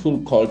one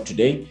school called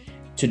today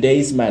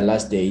is my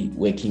last day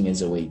working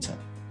as a waiter.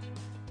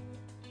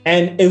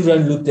 And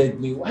everyone looked at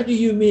me, what do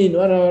you mean?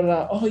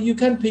 Oh, you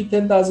can't pay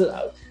 10,000.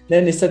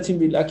 Then they said to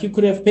me, like, you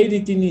could have paid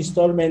it in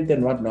installment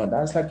and whatnot.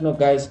 I was like, no,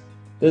 guys,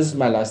 this is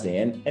my last day.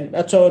 And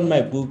that's why in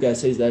my book, I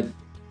say that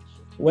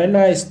when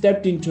I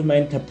stepped into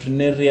my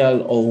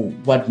entrepreneurial, or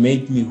what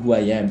made me who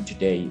I am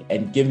today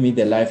and gave me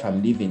the life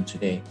I'm living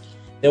today,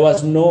 there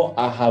was no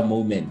aha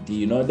moment,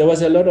 you know, there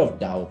was a lot of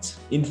doubt.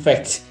 In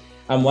fact,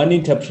 I'm one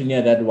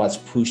entrepreneur that was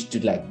pushed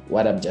to like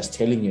what I'm just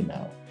telling you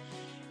now.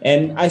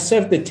 And I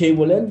served the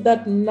table, and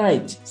that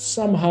night,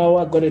 somehow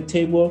I got a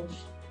table,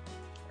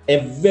 a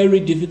very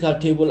difficult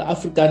table,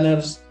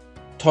 Afrikaners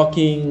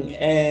talking,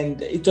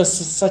 and it was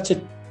such a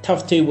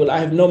tough table. I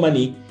have no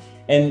money.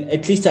 And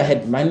at least I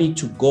had money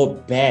to go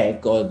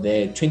back, or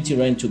the 20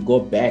 rand to go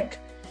back.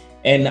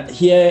 And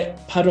here,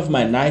 part of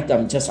my night,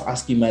 I'm just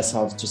asking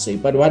myself to say,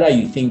 but what are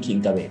you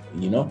thinking, Gabe?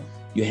 You know,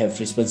 you have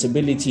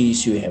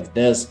responsibilities, you have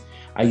this.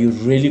 Are you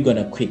really going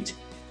to quit?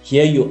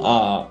 Here you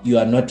are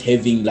not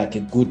having like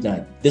a good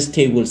night. This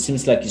table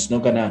seems like it's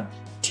not going to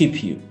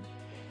tip you.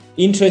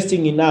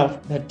 Interesting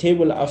enough, that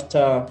table,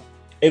 after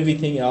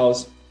everything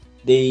else,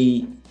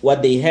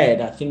 what they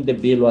had, I think the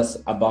bill was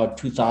about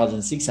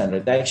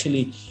 2,600. They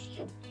actually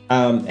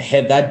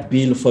had that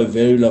bill for a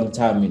very long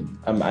time.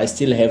 I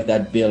still have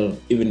that bill,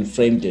 even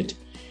framed it.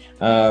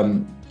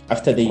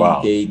 After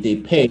they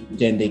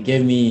paid, and they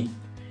gave me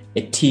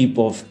a tip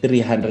of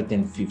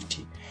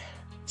 350.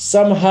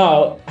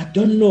 Somehow, I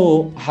don't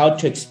know how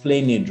to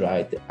explain it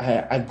right.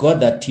 I got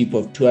that tip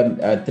of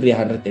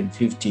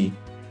 350,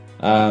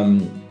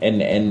 and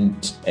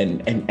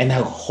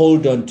I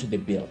hold on to the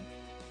bill.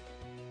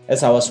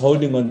 As I was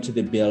holding on to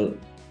the bill,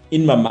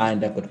 in my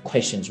mind, I got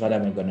questions. What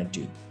am I going to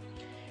do?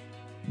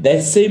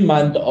 That same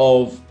month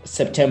of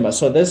September,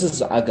 so this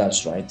is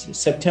August, right?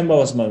 September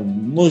was my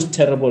most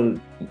terrible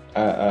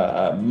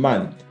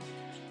month.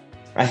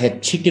 I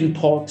had chicken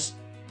pox.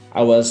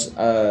 I was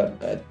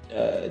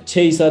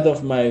chased out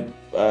of my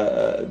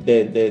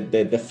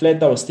the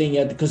flat I was staying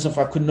at because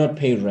I could not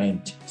pay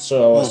rent.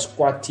 So I was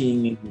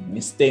squatting,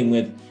 staying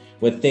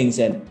with things,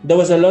 and there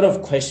was a lot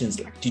of questions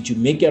like, did you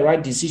make the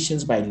right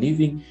decisions by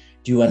leaving?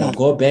 Do you want to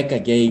go back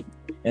again?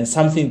 And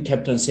something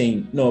kept on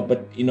saying, no,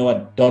 but you know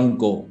what, don't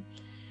go.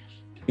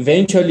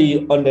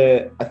 Eventually,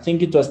 I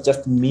think it was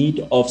just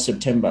mid of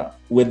September,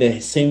 with the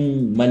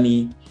same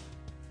money,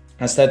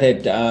 I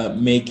started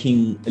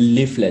making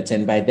leaflets.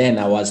 And by then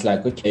I was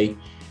like, okay,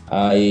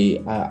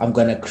 I'm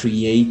going to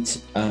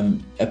create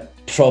a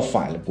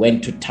profile,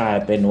 when to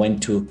type and when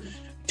to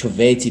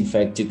vet, in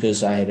fact,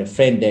 because I had a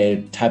friend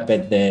there, type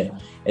at the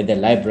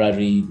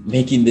library,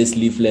 making these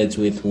leaflets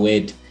with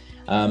Word,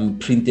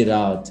 printed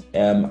out.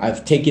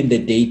 I've taken the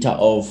data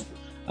of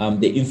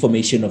the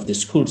information of the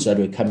schools that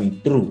were coming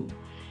through.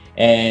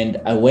 And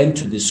I went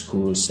to the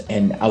schools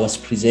and I was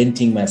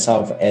presenting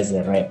myself as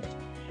a rep,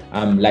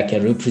 like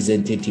a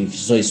representative.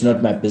 So it's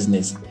not my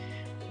business.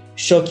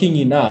 shocking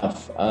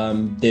enough,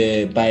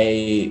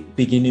 by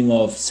beginning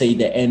of, say,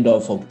 the end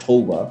of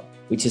October,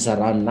 which is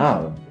around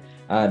now,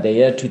 the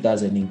year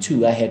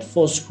 2002, I had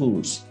 4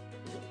 schools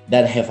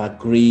that have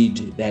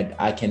agreed that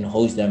I can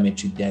host their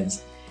matric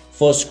dance.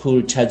 4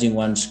 schools charging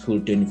one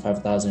school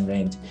 25,000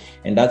 rand.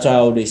 And that's why I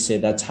always say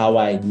that's how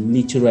I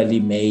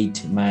literally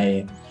made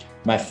my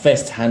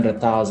first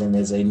 100,000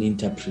 as an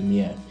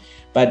entrepreneur.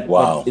 But,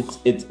 wow. But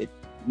it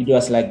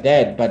was like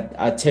that. But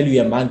I tell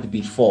you, a month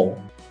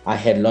before, I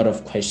had a lot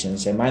of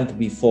questions. A month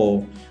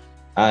before,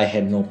 I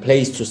had no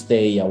place to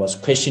stay. I was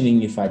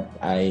questioning if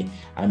I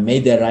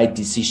made the right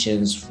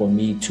decisions for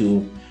me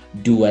to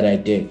do what I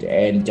did.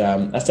 And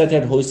I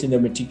started hosting the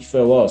Matric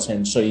Farewells.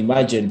 And so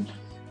imagine,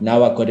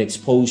 now I got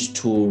exposed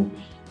to,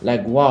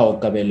 like, wow,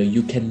 Kabelo,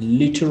 you can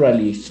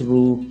literally,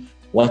 through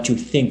what you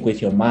think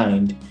with your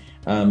mind,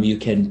 you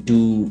can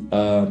do,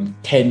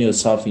 turn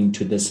yourself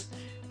into this,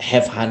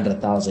 have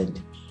 100,000.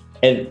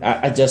 And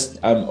I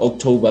just,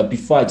 October,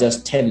 before I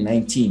just turned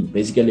 19,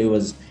 basically I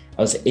was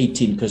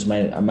 18 because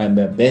my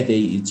birthday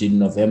is in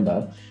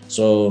November.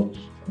 So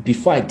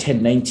before I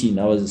turned 19,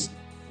 I was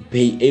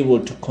able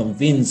to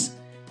convince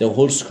the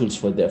whole schools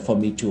for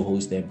me to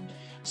host them.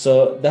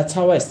 So that's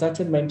how I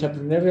started my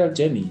entrepreneurial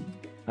journey.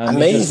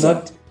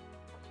 Amazing.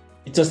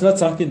 It was not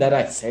something that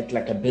I set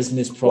like a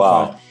business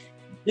profile. Wow.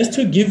 Just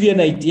to give you an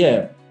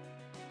idea,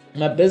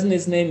 my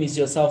business name is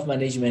Your Self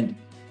Management.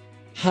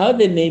 How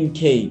the name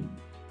came,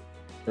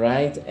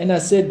 right? And I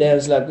said I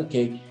was like,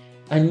 okay,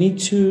 I need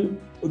to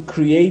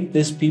create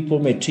these people,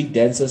 matric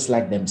dancers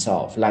like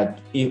themselves, like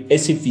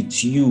as if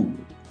it's you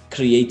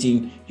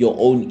creating your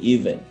own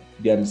event.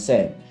 Do you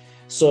understand?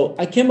 So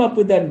I came up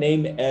with that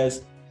name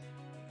as,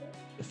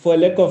 for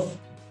lack of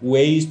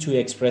ways to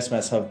express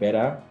myself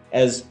better,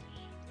 as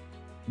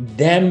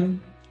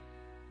them.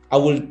 I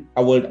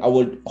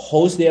will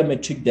host their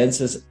matric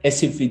dancers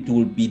as if it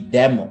would be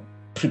them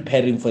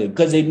preparing for it,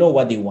 because they know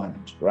what they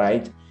want,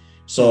 right?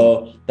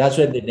 So that's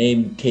where the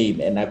name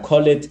came, and I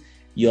call it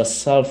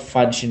Yourself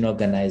Function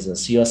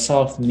Organizers.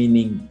 Yourself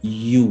meaning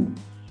you,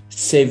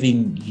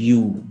 serving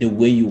you the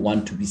way you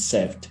want to be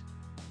served.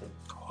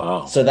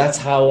 Wow. So that's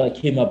how I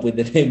came up with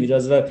the name. It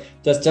was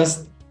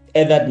just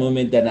at that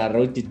moment that I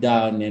wrote it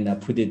down and I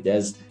put it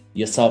as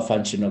Yourself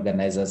Function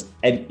Organizers.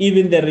 And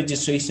even the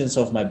registrations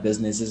of my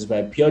businesses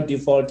by pure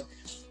default,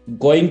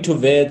 going to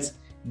Wits,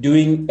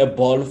 doing a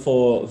ball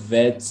for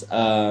Wits,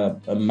 a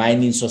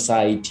mining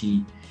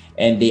society,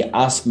 and they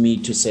asked me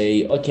to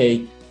say, okay,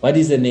 what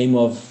is the name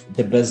of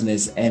the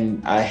business?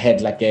 And I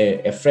had like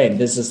a friend,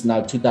 this is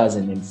now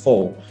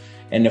 2004,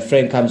 and a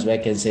friend comes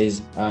back and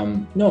says,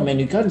 no, man,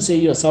 you can't say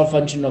Yourself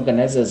Function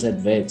Organizers at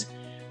Wits.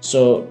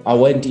 So I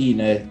went in,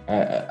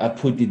 I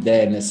put it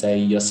there and I say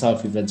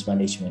Yourself Events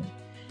Management.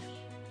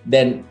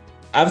 Then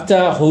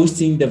after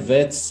hosting the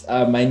Wits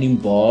mining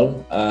ball,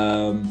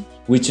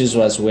 which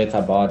was worth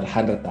about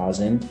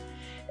 100,000,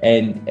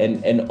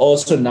 and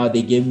also now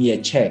they gave me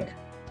a check.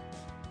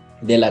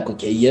 They're like,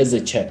 okay, here's a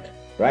check,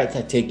 right?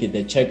 I take it,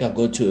 the check, I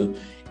go to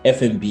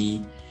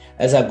FNB.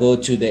 As I go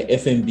to the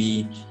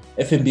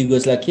FNB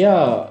goes like,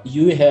 yeah,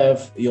 you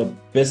have your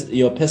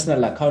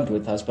personal account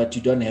with us, but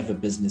you don't have a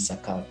business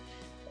account.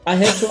 I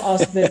had to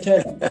ask the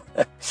teller,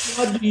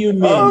 what do you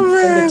mean?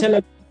 Oh, and the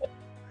teller,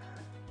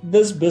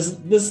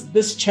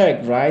 this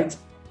check, right?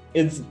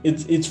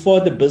 It's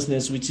for the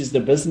business, which is the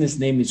business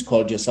name is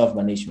called Your Self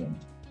Management.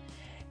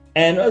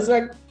 And I was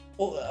like,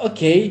 oh,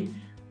 okay,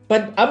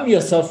 but I'm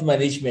Your Self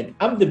Management.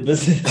 I'm the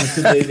business.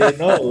 They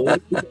know.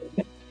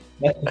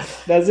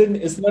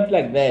 It's not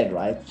like that,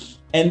 right?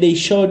 And they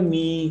showed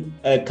me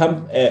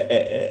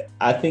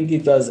I think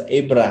it was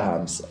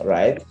Abraham's,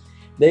 right?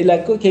 They're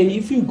like, okay,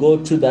 if you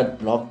go to that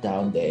block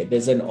down there,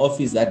 there's an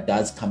office that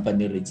does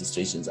company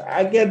registrations.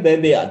 I get there,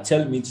 they are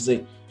telling me to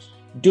say,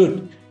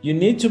 dude, you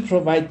need to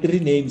provide 3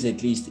 names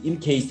at least in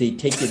case they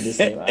take it this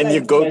name. And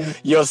you go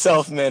Your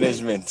Self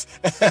Management.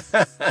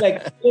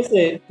 Like,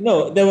 listen,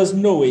 no, there was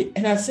no way.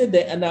 And I said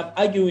that, and I'm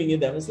arguing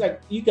with them. It's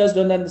like, you guys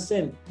don't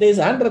understand. There's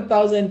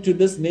 100,000 to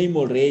this name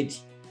already.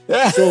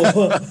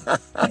 So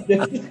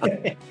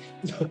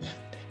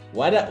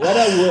what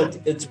I worked,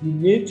 it's we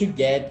need to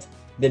get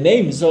the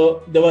name.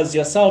 So there was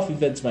Yourself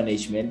Events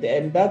Management,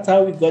 and that's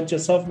how we got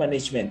Yourself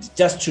Management,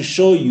 just to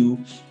show you,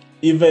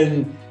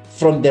 even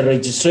from the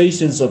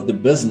registrations of the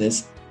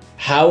business,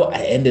 how I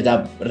ended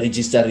up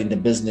registering the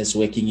business,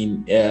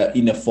 working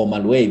in a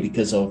formal way,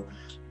 because of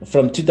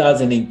from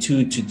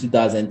 2002 to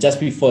 2000, just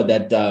before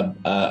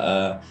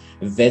that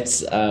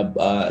Wits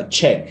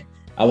check,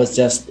 I was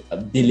just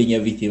dealing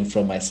everything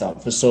from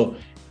myself. So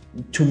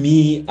to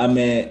me,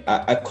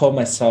 I call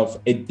myself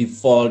a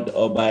default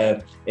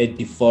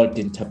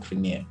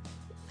entrepreneur.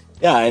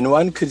 Yeah, and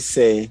one could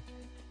say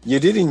you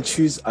didn't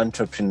choose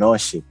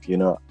entrepreneurship,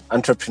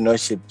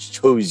 entrepreneurship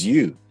chose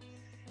you.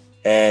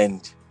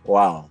 And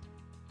wow,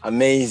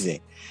 amazing.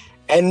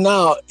 And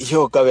now,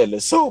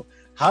 Kabelo, so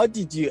how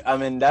did you,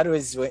 that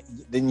was when,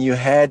 then you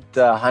had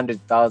the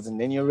 100,000,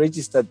 then you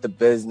registered the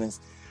business.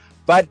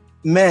 But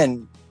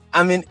man,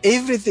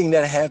 everything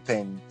that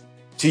happened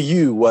to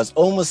you was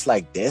almost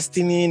like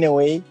destiny in a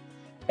way.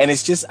 And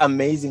it's just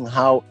amazing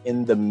how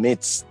in the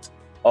midst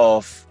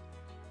of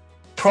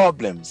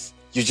problems,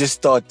 you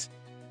just thought,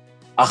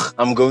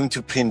 I'm going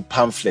to print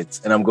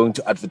pamphlets and I'm going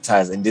to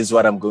advertise and this is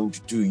what I'm going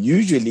to do.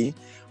 Usually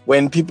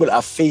when people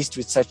are faced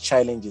with such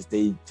challenges,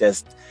 they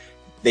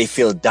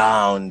feel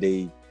down.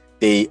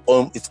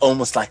 It's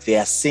almost like they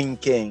are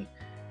sinking.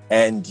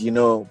 And,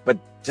 but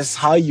just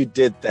how you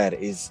did that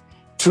is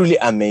truly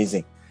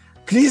amazing.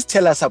 Please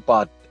tell us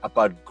about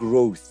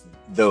growth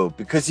though,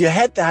 because you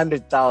had the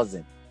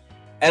 100,000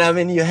 and I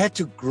mean, you had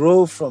to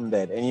grow from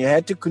that and you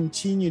had to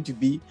continue to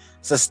be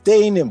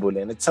sustainable.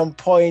 And at some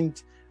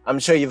point, I'm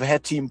sure you've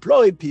had to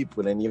employ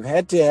people and you've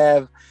had to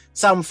have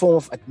some form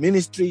of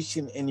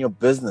administration in your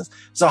business.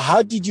 So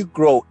how did you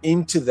grow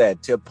into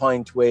that to a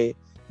point where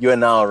you are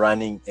now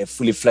running a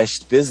fully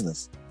fledged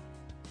business?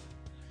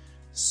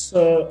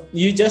 So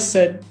you just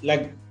said,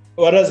 like,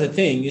 what was the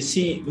thing? You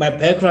see, my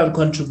background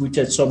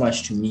contributed so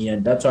much to me,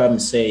 and that's why I'm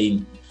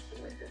saying,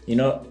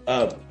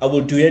 I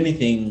will do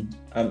anything.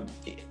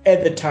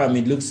 At the time,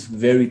 it looks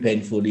very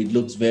painful. It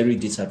looks very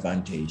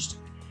disadvantaged.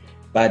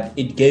 But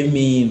it gave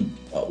me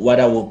what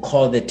I will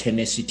call the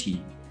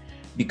tenacity.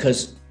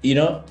 Because,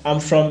 I'm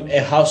from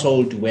a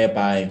household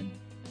whereby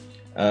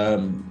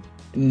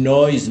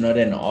no is not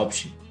an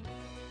option.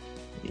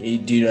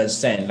 Do you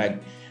understand?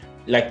 Like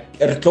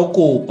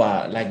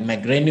my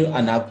granny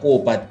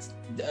anako, but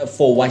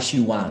for what she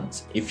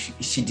wants, if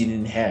she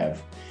didn't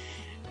have.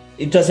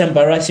 It was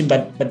embarrassing,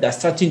 but I'm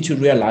starting to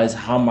realize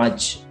how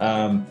much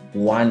I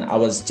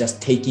was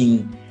just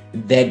taking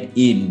that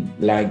in,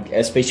 like,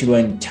 especially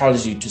when it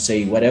tells you to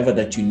say whatever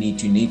that you need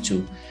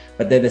to.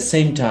 But at the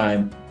same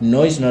time,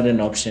 no is not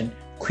an option.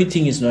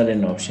 Quitting is not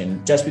an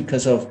option. Just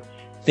because of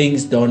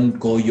things don't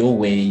go your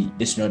way,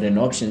 it's not an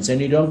option,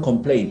 and you don't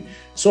complain.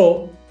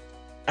 So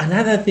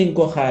another thing,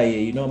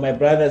 my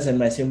brothers and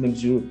my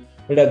siblings, you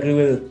will agree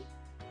with,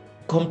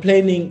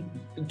 complaining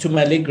to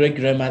my late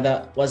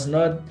great-grandmother was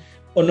not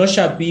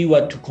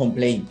onoshabiwa to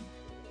complain.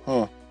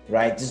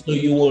 Right? So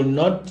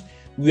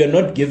we are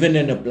not given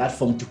a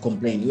platform to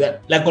complain. We are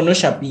like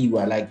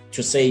onoshabiwa, like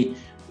to say,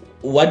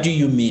 what do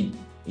you mean?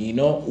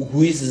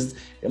 Who is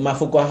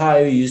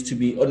Mafuko used to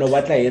be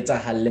onowatla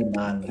yeta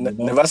haleman.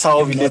 Never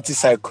saw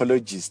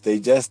psychologists. They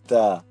just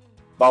bow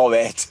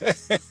it.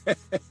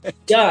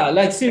 Yeah,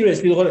 like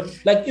seriously,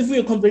 like if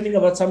we're complaining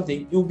about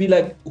something, it would be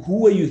like,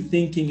 who are you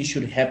thinking it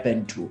should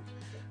happen to?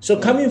 So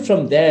coming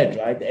from that,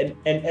 right,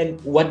 and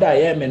what I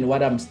am and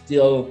what I'm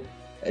still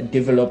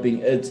developing,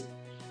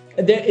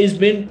 there has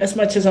been, as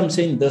much as I'm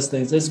saying those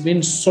things, there's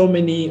been so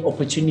many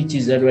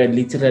opportunities that were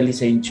literally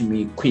saying to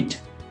me, quit.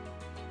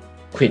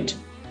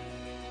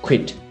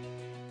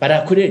 But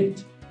I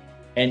couldn't.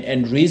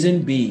 And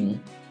reason being,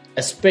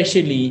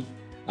 especially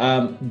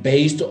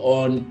based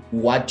on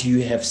what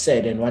you have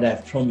said and what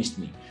I've promised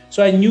me.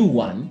 So I knew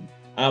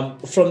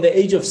from the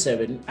age of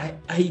 7,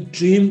 I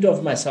dreamed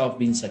of myself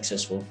being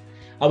successful.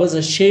 I was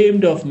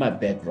ashamed of my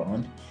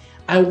background.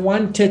 I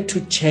wanted to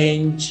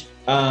change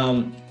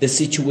the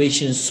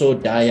situation so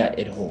dire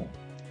at home.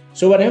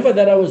 So whatever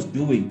that I was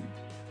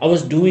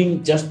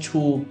doing just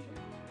to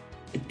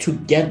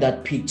get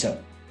that picture.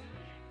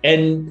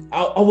 And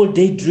I will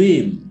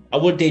daydream.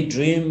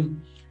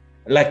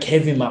 Like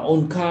having my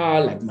own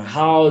car, like my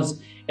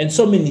house, and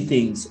so many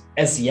things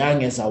as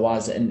young as I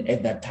was and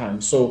at that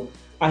time. So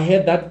I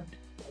had that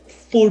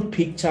full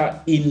picture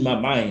in my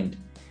mind.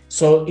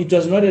 So it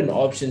was not an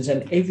option,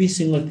 and every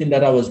single thing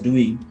that I was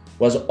doing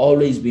was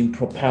always being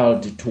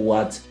propelled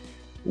towards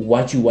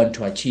what you want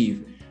to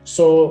achieve.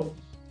 So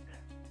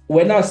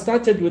when I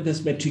started with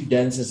this matric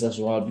dances as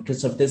well,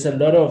 because there's a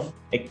lot of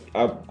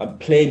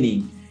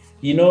planning,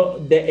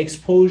 the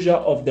exposure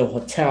of the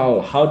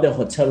hotel, how the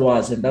hotel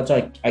was, and that's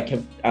why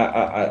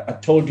I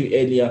told you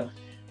earlier,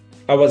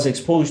 I was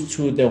exposed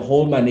to the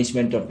whole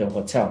management of the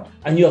hotel.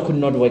 I knew I could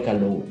not work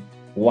alone.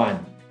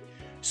 One.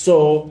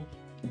 So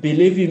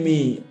believe you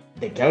me,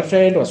 the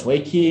girlfriend was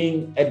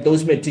working at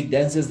those matric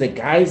dances. The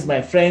guys,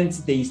 my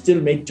friends, they still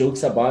make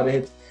jokes about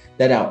it,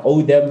 that I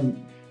owe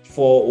them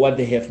for what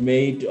they have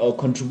made or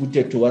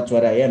contributed towards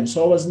what I am.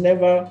 So I was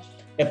never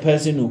a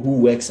person who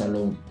works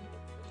alone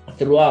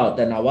throughout.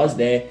 And I was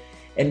there.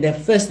 And the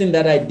first thing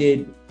that I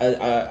did,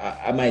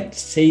 I might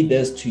say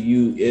this to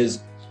you, is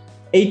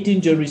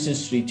 18 Jorison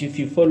Street. If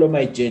you follow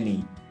my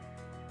journey,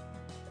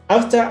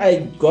 after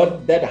I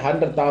got that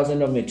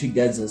 100,000 of matric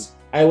dancers,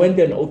 I went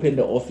and opened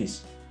the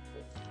office.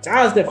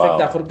 That's the fact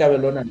that I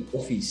have an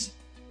office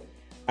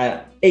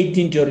at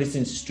 18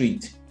 Jorison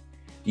Street.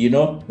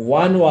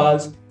 One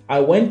was I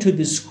went to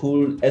the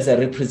school as a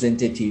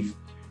representative,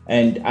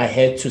 and I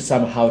had to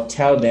somehow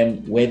tell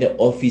them where the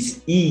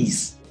office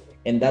is.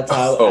 And that's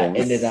how I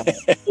ended up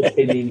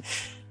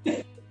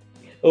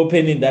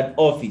opening that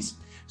office.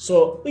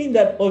 So in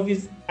that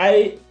office,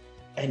 I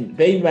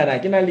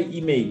can only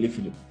email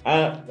Philip.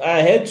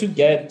 I had to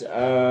get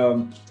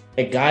a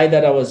guy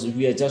that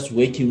we were just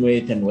working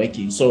with and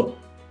working. So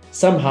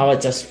somehow I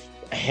just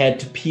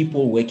had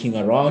people working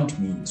around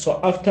me. So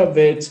after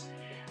that,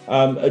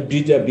 I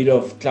did a bit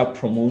of club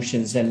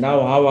promotions, and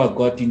now how I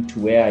got into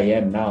where I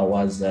am now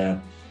was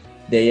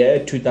the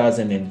year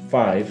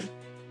 2005,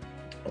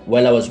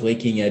 while I was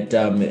working at,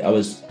 I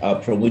was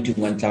promoting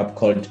one club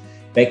called,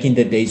 back in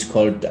the days,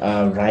 called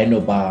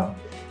Rhino Bar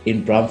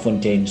in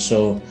Braamfontein.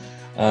 So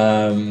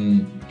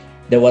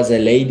there was a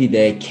lady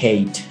there,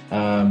 Kate,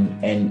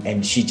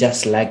 and she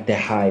just liked the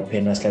hype,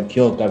 and I was like,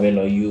 yo,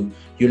 Kabelo, you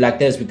like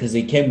this? Because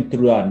they came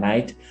through our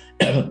night,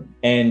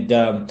 and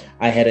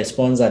I had a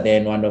sponsor there,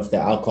 and one of the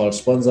alcohol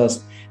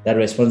sponsors that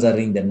were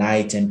sponsoring the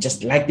night, and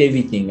just liked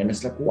everything. And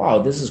it's like, wow,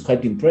 this is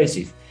quite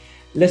impressive.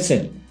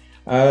 Listen,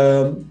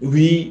 I'm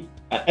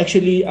a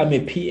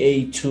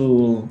PA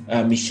to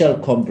Michelle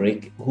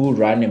Combrick, who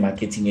ran a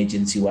marketing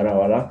agency, Wara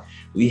Wara.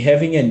 We're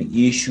having an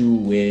issue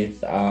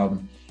with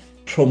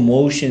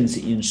promotions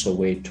in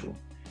Soweto,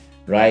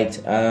 right?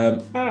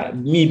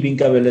 Me being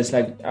Kabelo, it's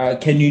like,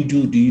 do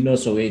you know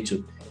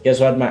Soweto? Guess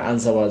what my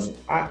answer was?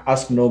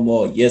 Ask no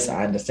more. Yes,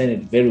 I understand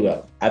it very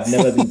well. I've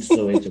never been to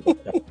Soweto.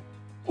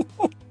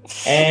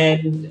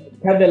 And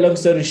cut the long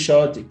story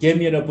short, gave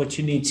me an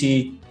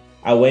opportunity.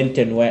 I went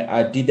and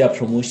I did the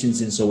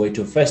promotions in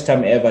Soweto. First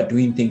time ever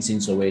doing things in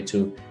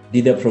Soweto.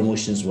 Did the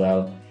promotions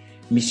well.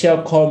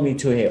 Michelle called me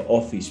to her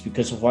office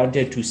because I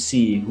wanted to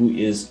see who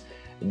is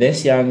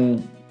this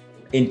young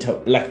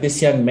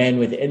man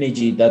with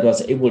energy that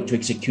was able to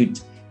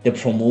execute the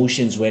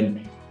promotions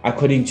when,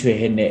 according to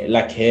her,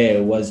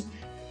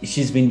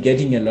 she's been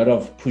getting a lot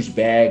of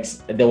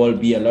pushbacks. There will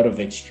be a lot of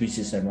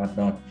excuses and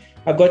whatnot.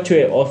 I got to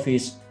her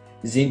office,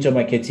 Zinto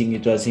Marketing.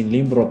 It was in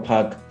Limbro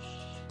Park.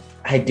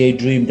 I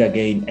daydreamed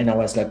again, and I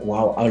was like,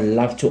 wow, I would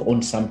love to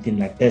own something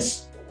like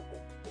this.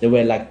 There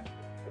were like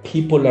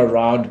people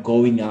around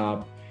going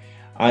up.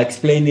 I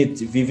explained it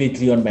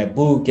vividly on my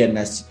book, and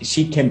as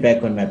she came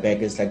back on my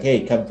back, it's like,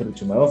 hey, come through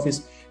to my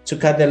office. To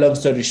cut the long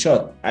story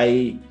short,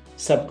 she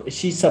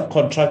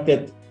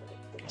subcontracted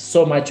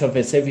so much of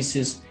her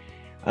services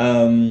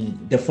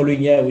the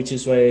following year, which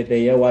is where the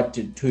year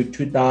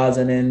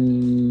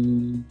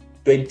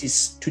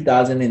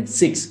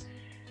 2006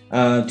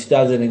 and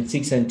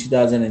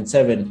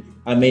 2007,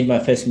 I made my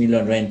first R1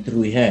 million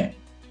through her,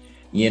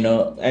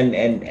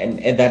 and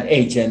at that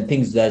age, and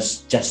things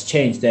just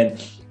changed. And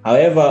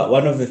however,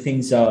 one of the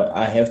things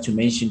I have to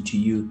mention to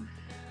you,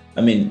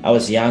 I mean, I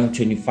was young,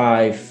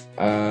 25,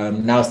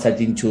 now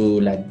starting to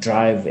like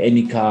drive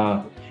any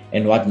car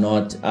and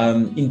whatnot.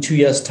 In 2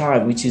 years'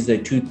 time, which is the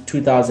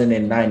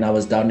 2009, I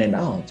was down and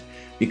out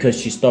because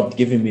she stopped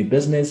giving me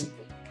business.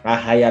 I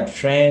hired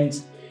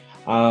friends.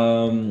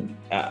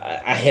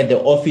 I had the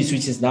office,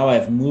 which is now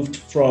I've moved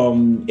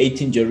from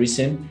 18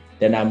 Jerison.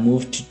 Then I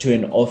moved to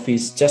an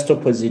office just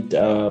opposite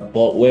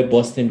where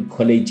Boston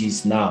College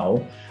is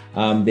now.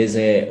 There's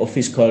an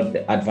office called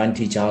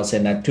Advantage House,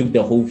 and I took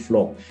the whole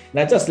floor.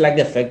 And I just like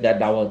the fact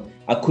that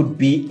I could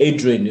be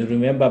Adrian. You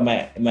remember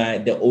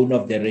the owner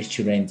of the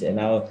restaurant, and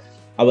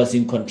I was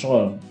in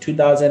control.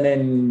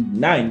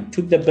 2009,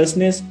 took the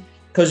business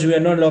because we were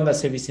no longer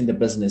servicing the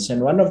business.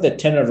 And one of the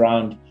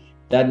turnaround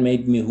that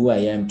made me who I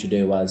am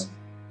today was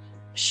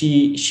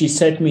she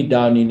sat me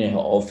down in her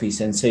office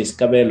and says,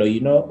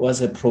 Kabelo, what's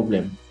the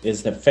problem?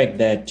 Is the fact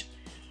that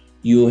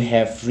you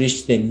have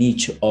reached the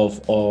niche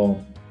of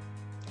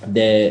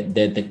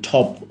the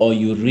top, or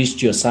you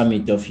reached your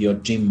summit of your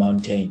dream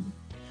mountain.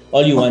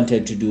 All you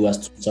wanted to do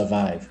was to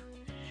survive.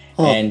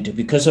 And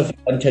because of you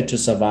wanted to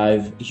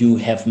survive, you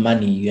have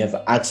money, you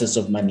have access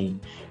of money.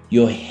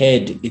 Your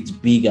head, it's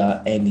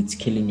bigger and it's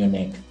killing your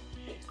neck.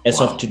 As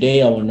of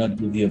today, I will not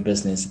give you a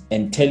business.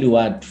 And tell you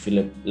what,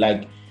 Philip,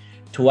 like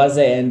towards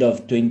the end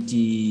of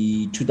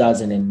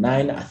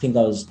 2009, I think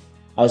I was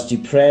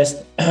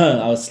depressed.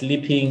 I was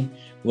sleeping,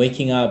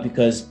 waking up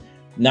because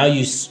now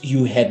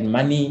you had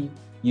money.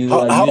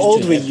 How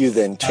old were you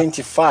then?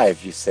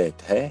 25, you said,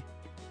 hey?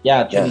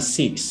 Yeah,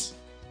 26.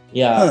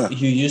 Yeah,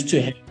 You used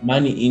to have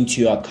money into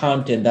your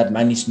account, and that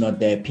money is not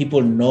there.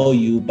 People know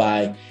you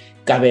by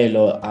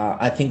Kabelo.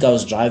 I think I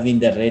was driving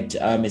the red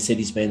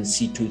Mercedes-Benz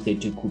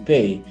C230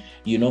 Coupe,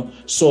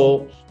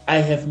 So I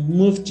have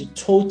moved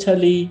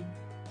totally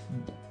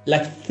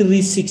like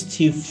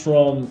 360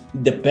 from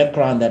the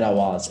background that I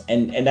was.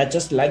 And I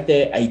just like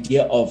the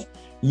idea of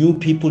new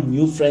people,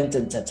 new friends,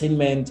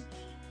 entertainment.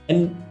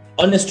 And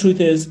honest truth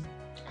is,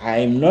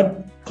 I'm not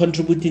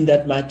contributing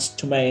that much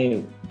to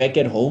my back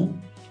at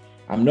home.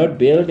 I'm not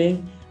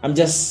building. I'm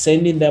just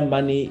sending them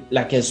money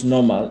like as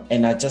normal.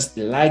 And I just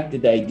liked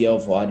the idea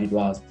of what it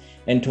was.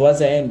 And towards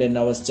the end, and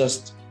I was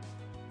just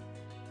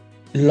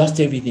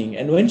lost everything.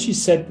 And when she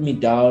sat me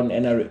down,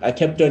 and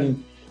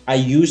I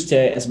used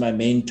her as my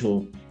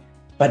mentor.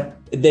 But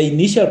the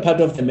initial part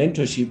of the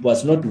mentorship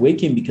was not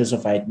working because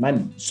I had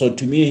money. So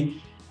to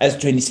me, as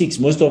 26,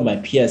 most of my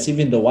peers,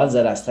 even the ones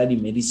that are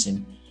studying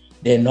medicine,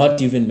 they're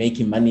not even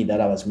making money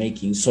that I was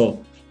making.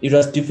 So it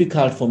was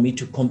difficult for me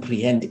to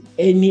comprehend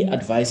any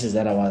advices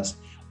that I was,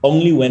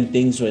 only when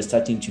things were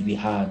starting to be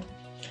hard.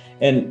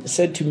 And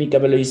said to me,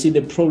 Kabelo, you see,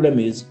 the problem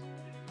is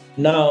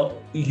now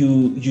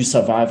you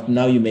survived,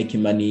 now you're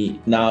making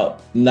money, now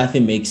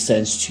nothing makes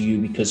sense to you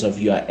because of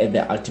you are at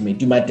the ultimate.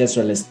 You might as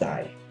well as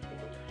die.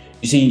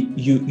 You see,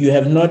 you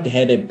have not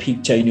had a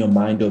picture in your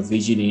mind or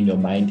vision in your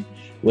mind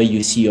where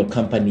you see your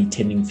company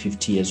turning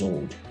 50 years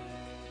old.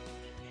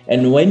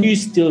 And when you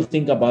still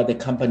think about the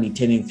company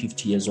turning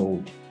 50 years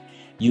old,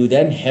 you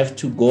then have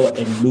to go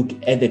and look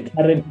at the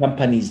current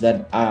companies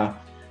that are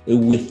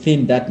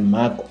within that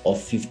mark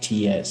of 50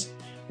 years.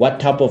 What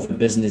type of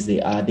business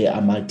they are. They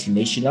are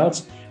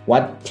multinationals,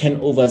 what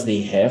turnovers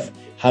they have,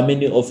 how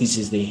many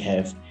offices they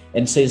have,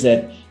 and says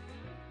that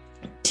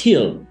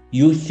till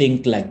you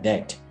think like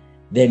that,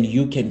 then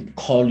you can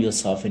call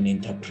yourself an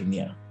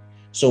entrepreneur.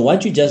 So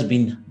what you just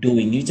been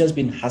doing, you just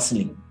been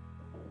hustling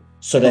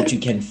so that you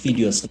can feed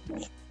yourself.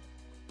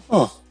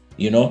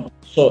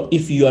 So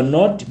if you are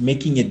not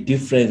making a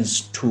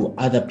difference to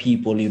other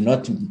people, you're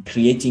not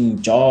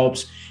creating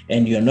jobs,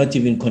 and you're not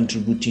even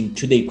contributing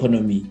to the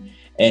economy,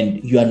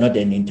 and you are not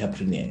an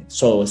entrepreneur.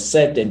 So I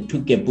sat and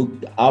took a book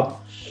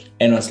up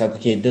and was like,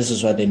 okay, this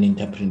is what an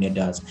entrepreneur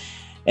does.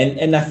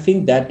 And I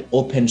think that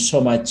opened so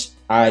much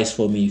eyes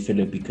for me,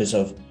 Philip, because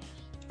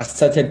I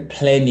started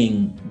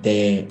planning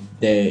the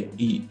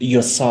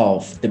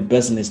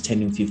business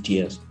turning 50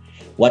 years.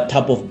 What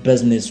type of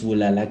business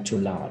will I like to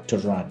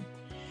run?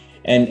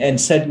 And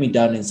sat me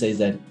down and says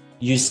that,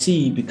 you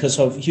see, because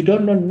of you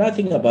don't know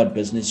nothing about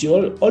business,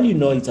 all you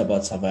know is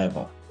about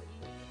survival.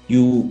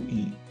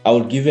 I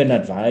will give you an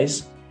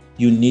advice.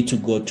 You need to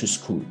go to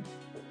school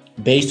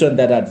based on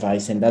that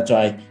advice, and that's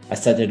why I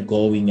started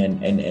going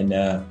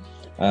and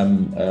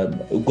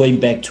going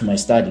back to my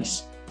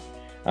studies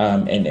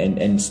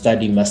and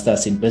studying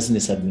masters in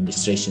business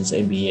administrations,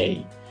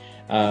 MBA.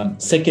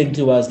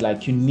 Secondly was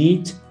like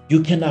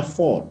you can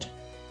afford.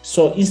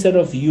 So instead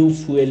of you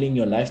fueling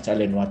your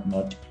lifestyle and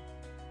whatnot,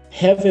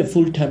 have a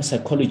full-time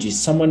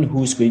psychologist, someone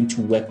who's going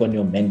to work on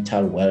your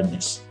mental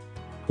wellness,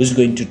 who's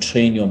going to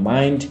train your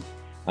mind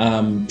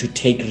to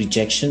take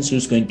rejections,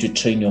 who's going to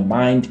train your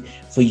mind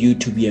for you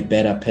to be a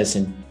better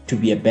person, to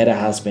be a better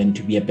husband,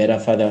 to be a better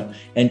father,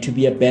 and to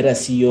be a better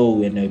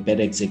CEO and a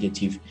better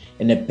executive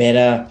and a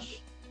better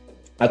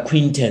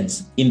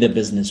acquaintance in the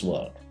business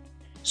world.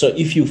 So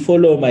if you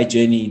follow my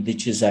journey,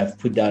 which is I've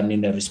put down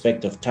in a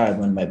respect of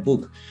time on my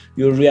book,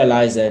 you'll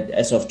realize that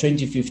as of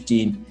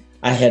 2015,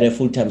 I had a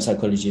full-time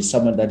psychologist,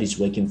 someone that is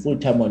working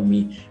full-time on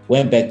me,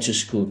 went back to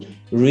school.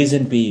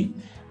 Reason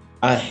being,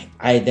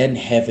 I then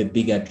have a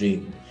bigger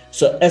dream.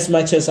 So as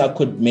much as I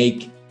could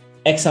make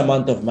X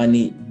amount of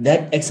money,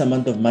 that X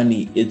amount of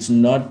money, it's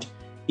not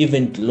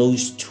even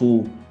close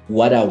to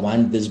what I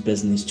want this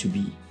business to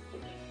be.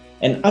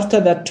 And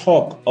after that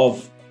talk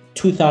of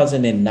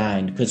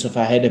 2009, because if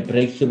I had a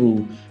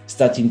breakthrough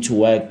starting to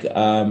work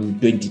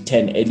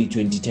 2010, early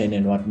 2010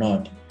 and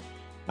whatnot.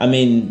 I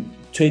mean,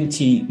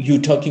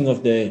 you're talking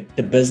of the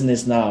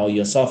business now,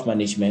 your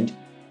self-management,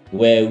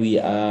 where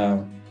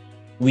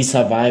we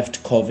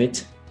survived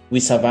COVID. We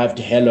survived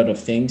a hell lot of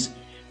things.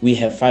 We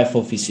have 5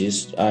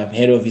 offices,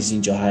 head office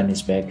in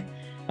Johannesburg,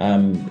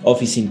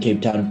 office in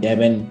Cape Town,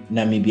 Durban,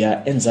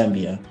 Namibia, and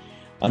Zambia,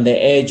 on the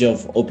edge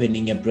of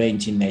opening a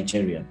branch in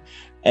Nigeria.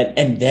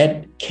 And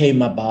that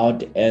came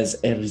about as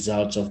a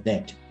result of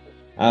that.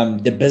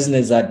 The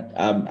business that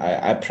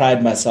I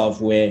pride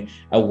myself where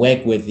I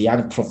work with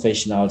young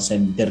professionals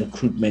and the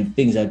recruitment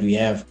things that we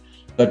have,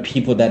 but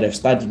people that have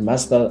studied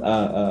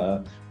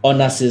master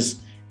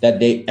honors that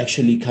they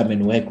actually come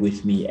and work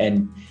with me.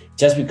 And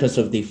just because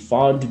of they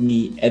found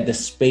me at the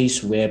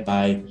space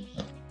whereby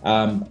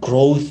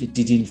growth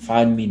didn't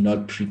find me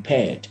not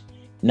prepared.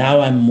 Now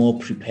I'm more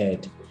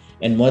prepared.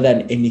 And more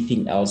than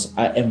anything else,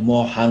 I have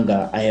more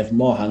hunger,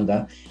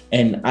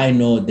 and I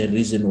know the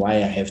reason why I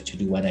have to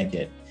do what I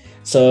did.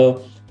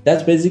 So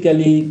that's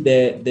basically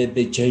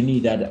the journey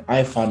that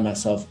I found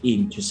myself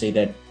in, to say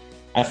that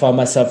I found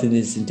myself in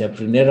this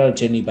entrepreneurial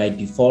journey by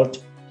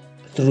default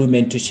through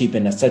mentorship,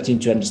 and I'm starting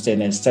to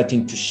understand and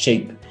starting to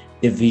shape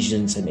the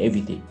visions and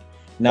everything.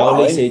 Now, I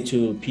always say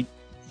to people,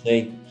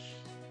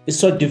 it's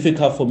so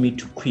difficult for me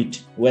to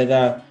quit,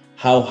 whether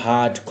how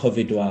hard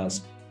COVID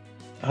was.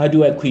 How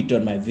do I quit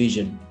on my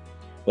vision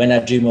when I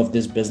dream of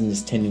this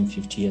business turning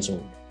 50 years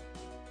old?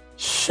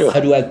 Sure. How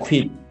do I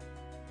quit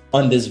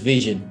on this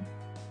vision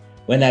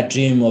when I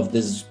dream of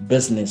this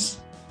business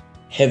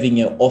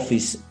having an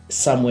office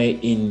somewhere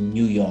in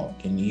New York,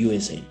 in the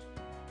USA?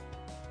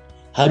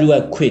 How do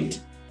I quit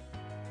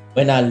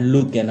when I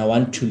look and I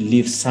want to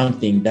leave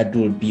something that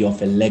will be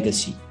of a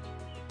legacy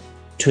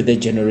to the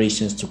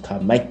generations to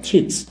come? My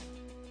kids,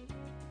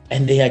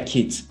 and they are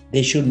kids,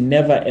 they should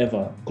never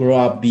ever grow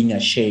up being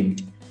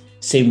ashamed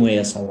same way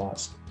as I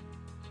was.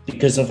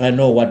 Because I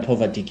know what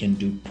poverty can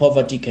do.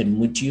 Poverty can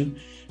mute you.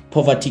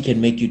 Poverty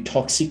can make you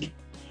toxic.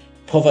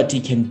 Poverty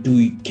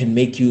can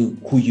make you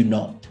who you're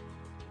not.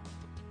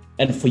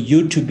 And for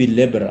you to be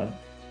liberal,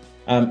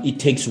 it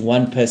takes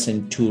one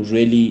person to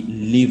really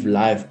live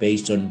life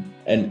based on,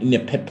 and in a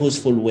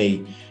purposeful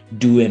way,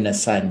 do an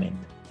assignment.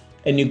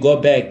 And you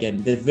go back,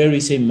 and the very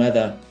same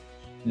mother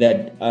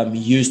that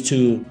used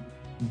to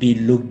be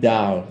looked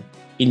down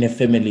in a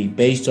family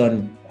based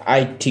on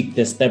I took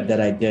the step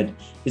that I did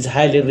is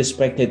highly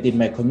respected in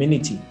my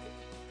community.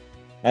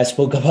 I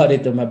spoke about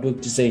it in my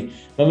book to say,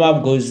 my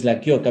mom goes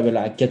like, yo, Kabelo,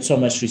 I get so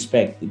much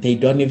respect. They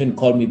don't even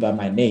call me by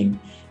my name.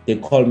 They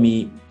call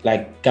me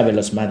like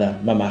Kabelo's mother,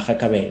 Mama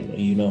Kabelo,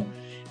 you know.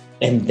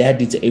 And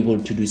that is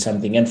able to do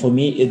something. And for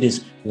me, it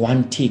is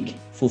one tick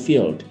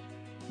fulfilled.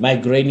 My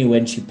granny,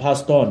 when she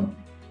passed on,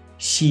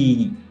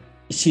 she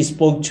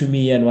spoke to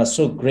me and was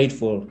so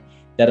grateful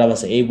that I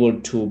was able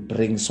to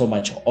bring so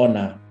much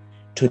honor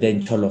to the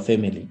Ncholo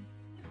family.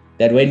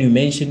 That when you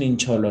mention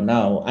Ncholo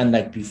now,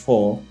 unlike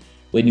before,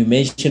 when you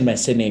mention my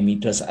surname,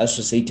 it was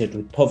associated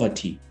with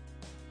poverty.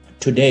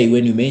 Today,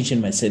 when you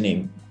mention my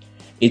surname,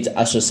 it's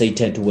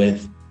associated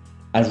with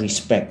a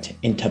respect,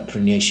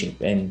 entrepreneurship,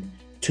 and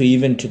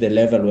to the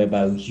level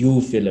whereby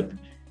you, Philip,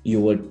 you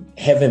would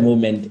have a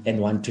moment and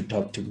want to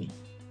talk to me.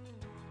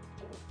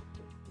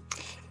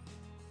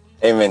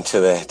 Amen to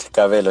that.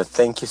 Kabelo,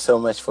 thank you so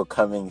much for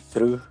coming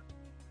through.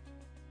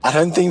 I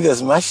don't think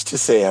there's much to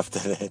say after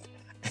that.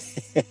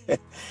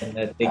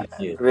 Thank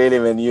you. Really,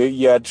 man,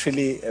 you are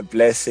truly a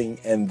blessing,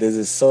 and this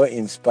is so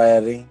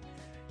inspiring.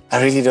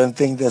 I really don't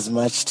think there's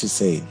much to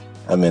say.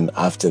 I mean,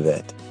 after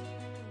that.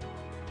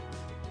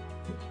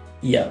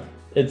 Yeah,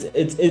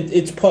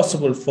 it's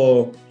possible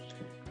for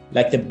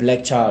like the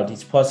black child.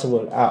 It's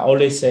possible. I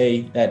always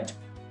say that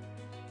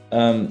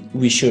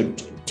we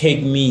should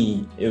take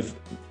me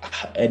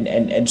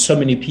and so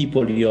many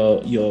people,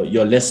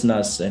 your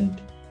listeners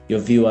and your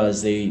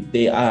viewers,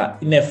 they are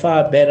in a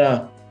far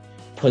better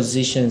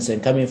positions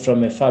and coming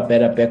from a far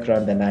better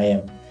background than I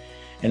am.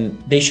 And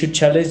they should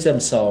challenge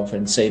themselves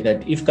and say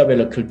that if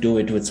Kabelo could do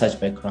it with such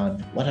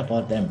background, what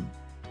about them?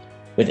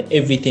 With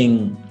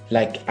everything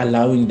like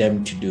allowing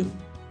them to do.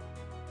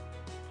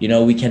 You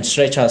know, we can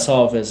stretch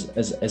ourselves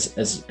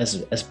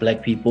as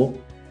black people,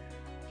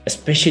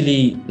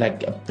 especially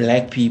like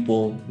black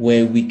people,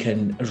 where we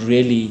can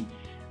really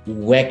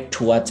work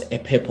towards a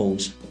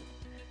purpose.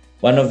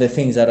 One of the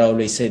things that I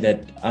always say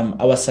that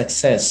our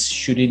success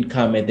shouldn't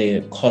come at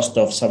the cost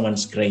of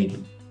someone's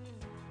grave.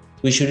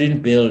 We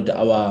shouldn't build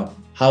our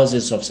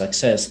houses of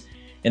success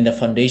and the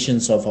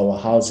foundations of our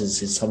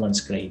houses is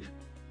someone's grave.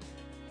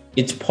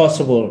 It's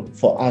possible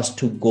for us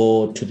to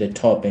go to the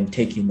top and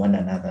taking one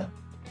another.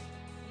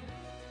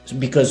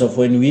 Because of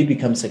when we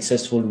become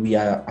successful, we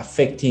are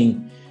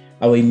affecting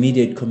our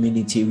immediate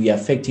community, we are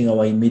affecting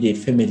our immediate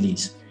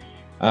families.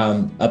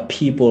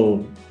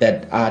 People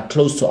that are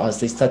close to us,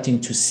 they're starting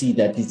to see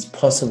that it's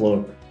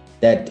possible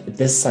that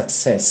this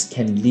success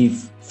can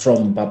live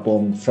from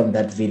Babong, from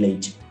that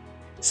village.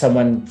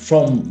 Someone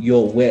from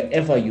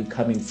wherever you're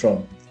coming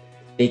from,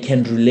 they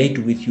can relate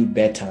with you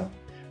better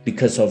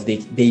because of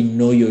they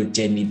know your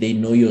journey, they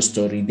know your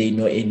story, they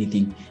know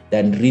anything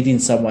than reading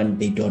someone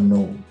they don't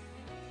know.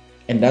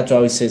 And that's why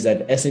I says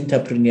that as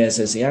entrepreneurs,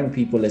 as young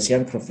people, as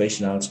young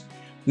professionals,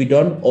 we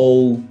don't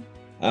owe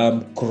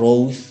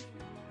growth,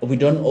 we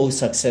don't owe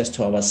success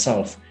to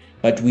ourselves,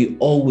 but we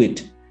owe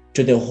it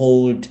to the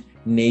whole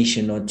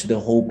nation or to the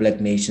whole black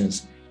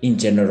nations in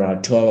general,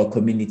 to our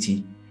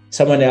community.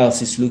 Someone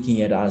else is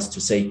looking at us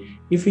to say,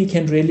 if we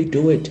can really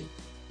do it,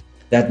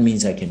 that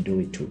means I can do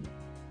it too.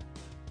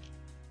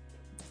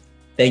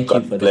 Thank you for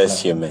that. God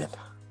bless you, man.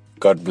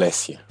 God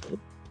bless you.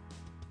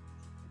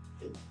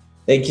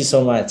 Thank you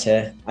so much.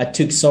 I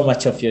took so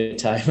much of your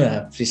time.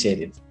 I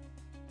appreciate it.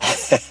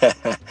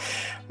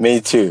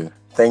 Me too.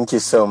 Thank you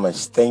so much.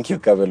 Thank you,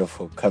 Kabelo,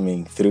 for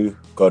coming through.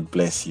 God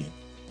bless you.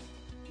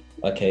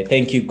 Okay.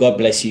 Thank you. God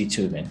bless you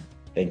too, man.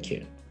 Thank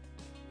you.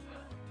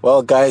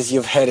 Well, guys,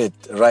 you've heard it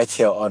right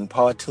here on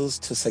Power Tools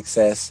to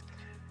Success.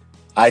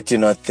 I do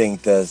not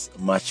think there's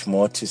much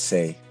more to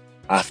say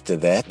after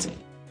that.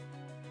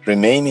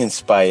 Remain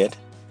inspired.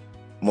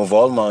 Move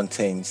all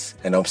mountains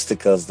and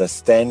obstacles that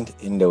stand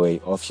in the way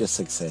of your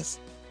success.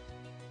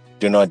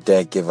 Do not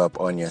dare give up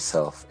on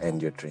yourself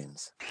and your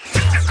dreams.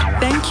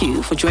 Thank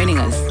you for joining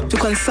us. To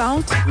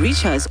consult,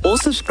 reach us, or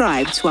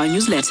subscribe to our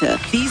newsletter,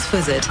 please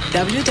visit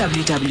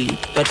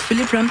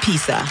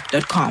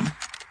www.philiprampisa.com.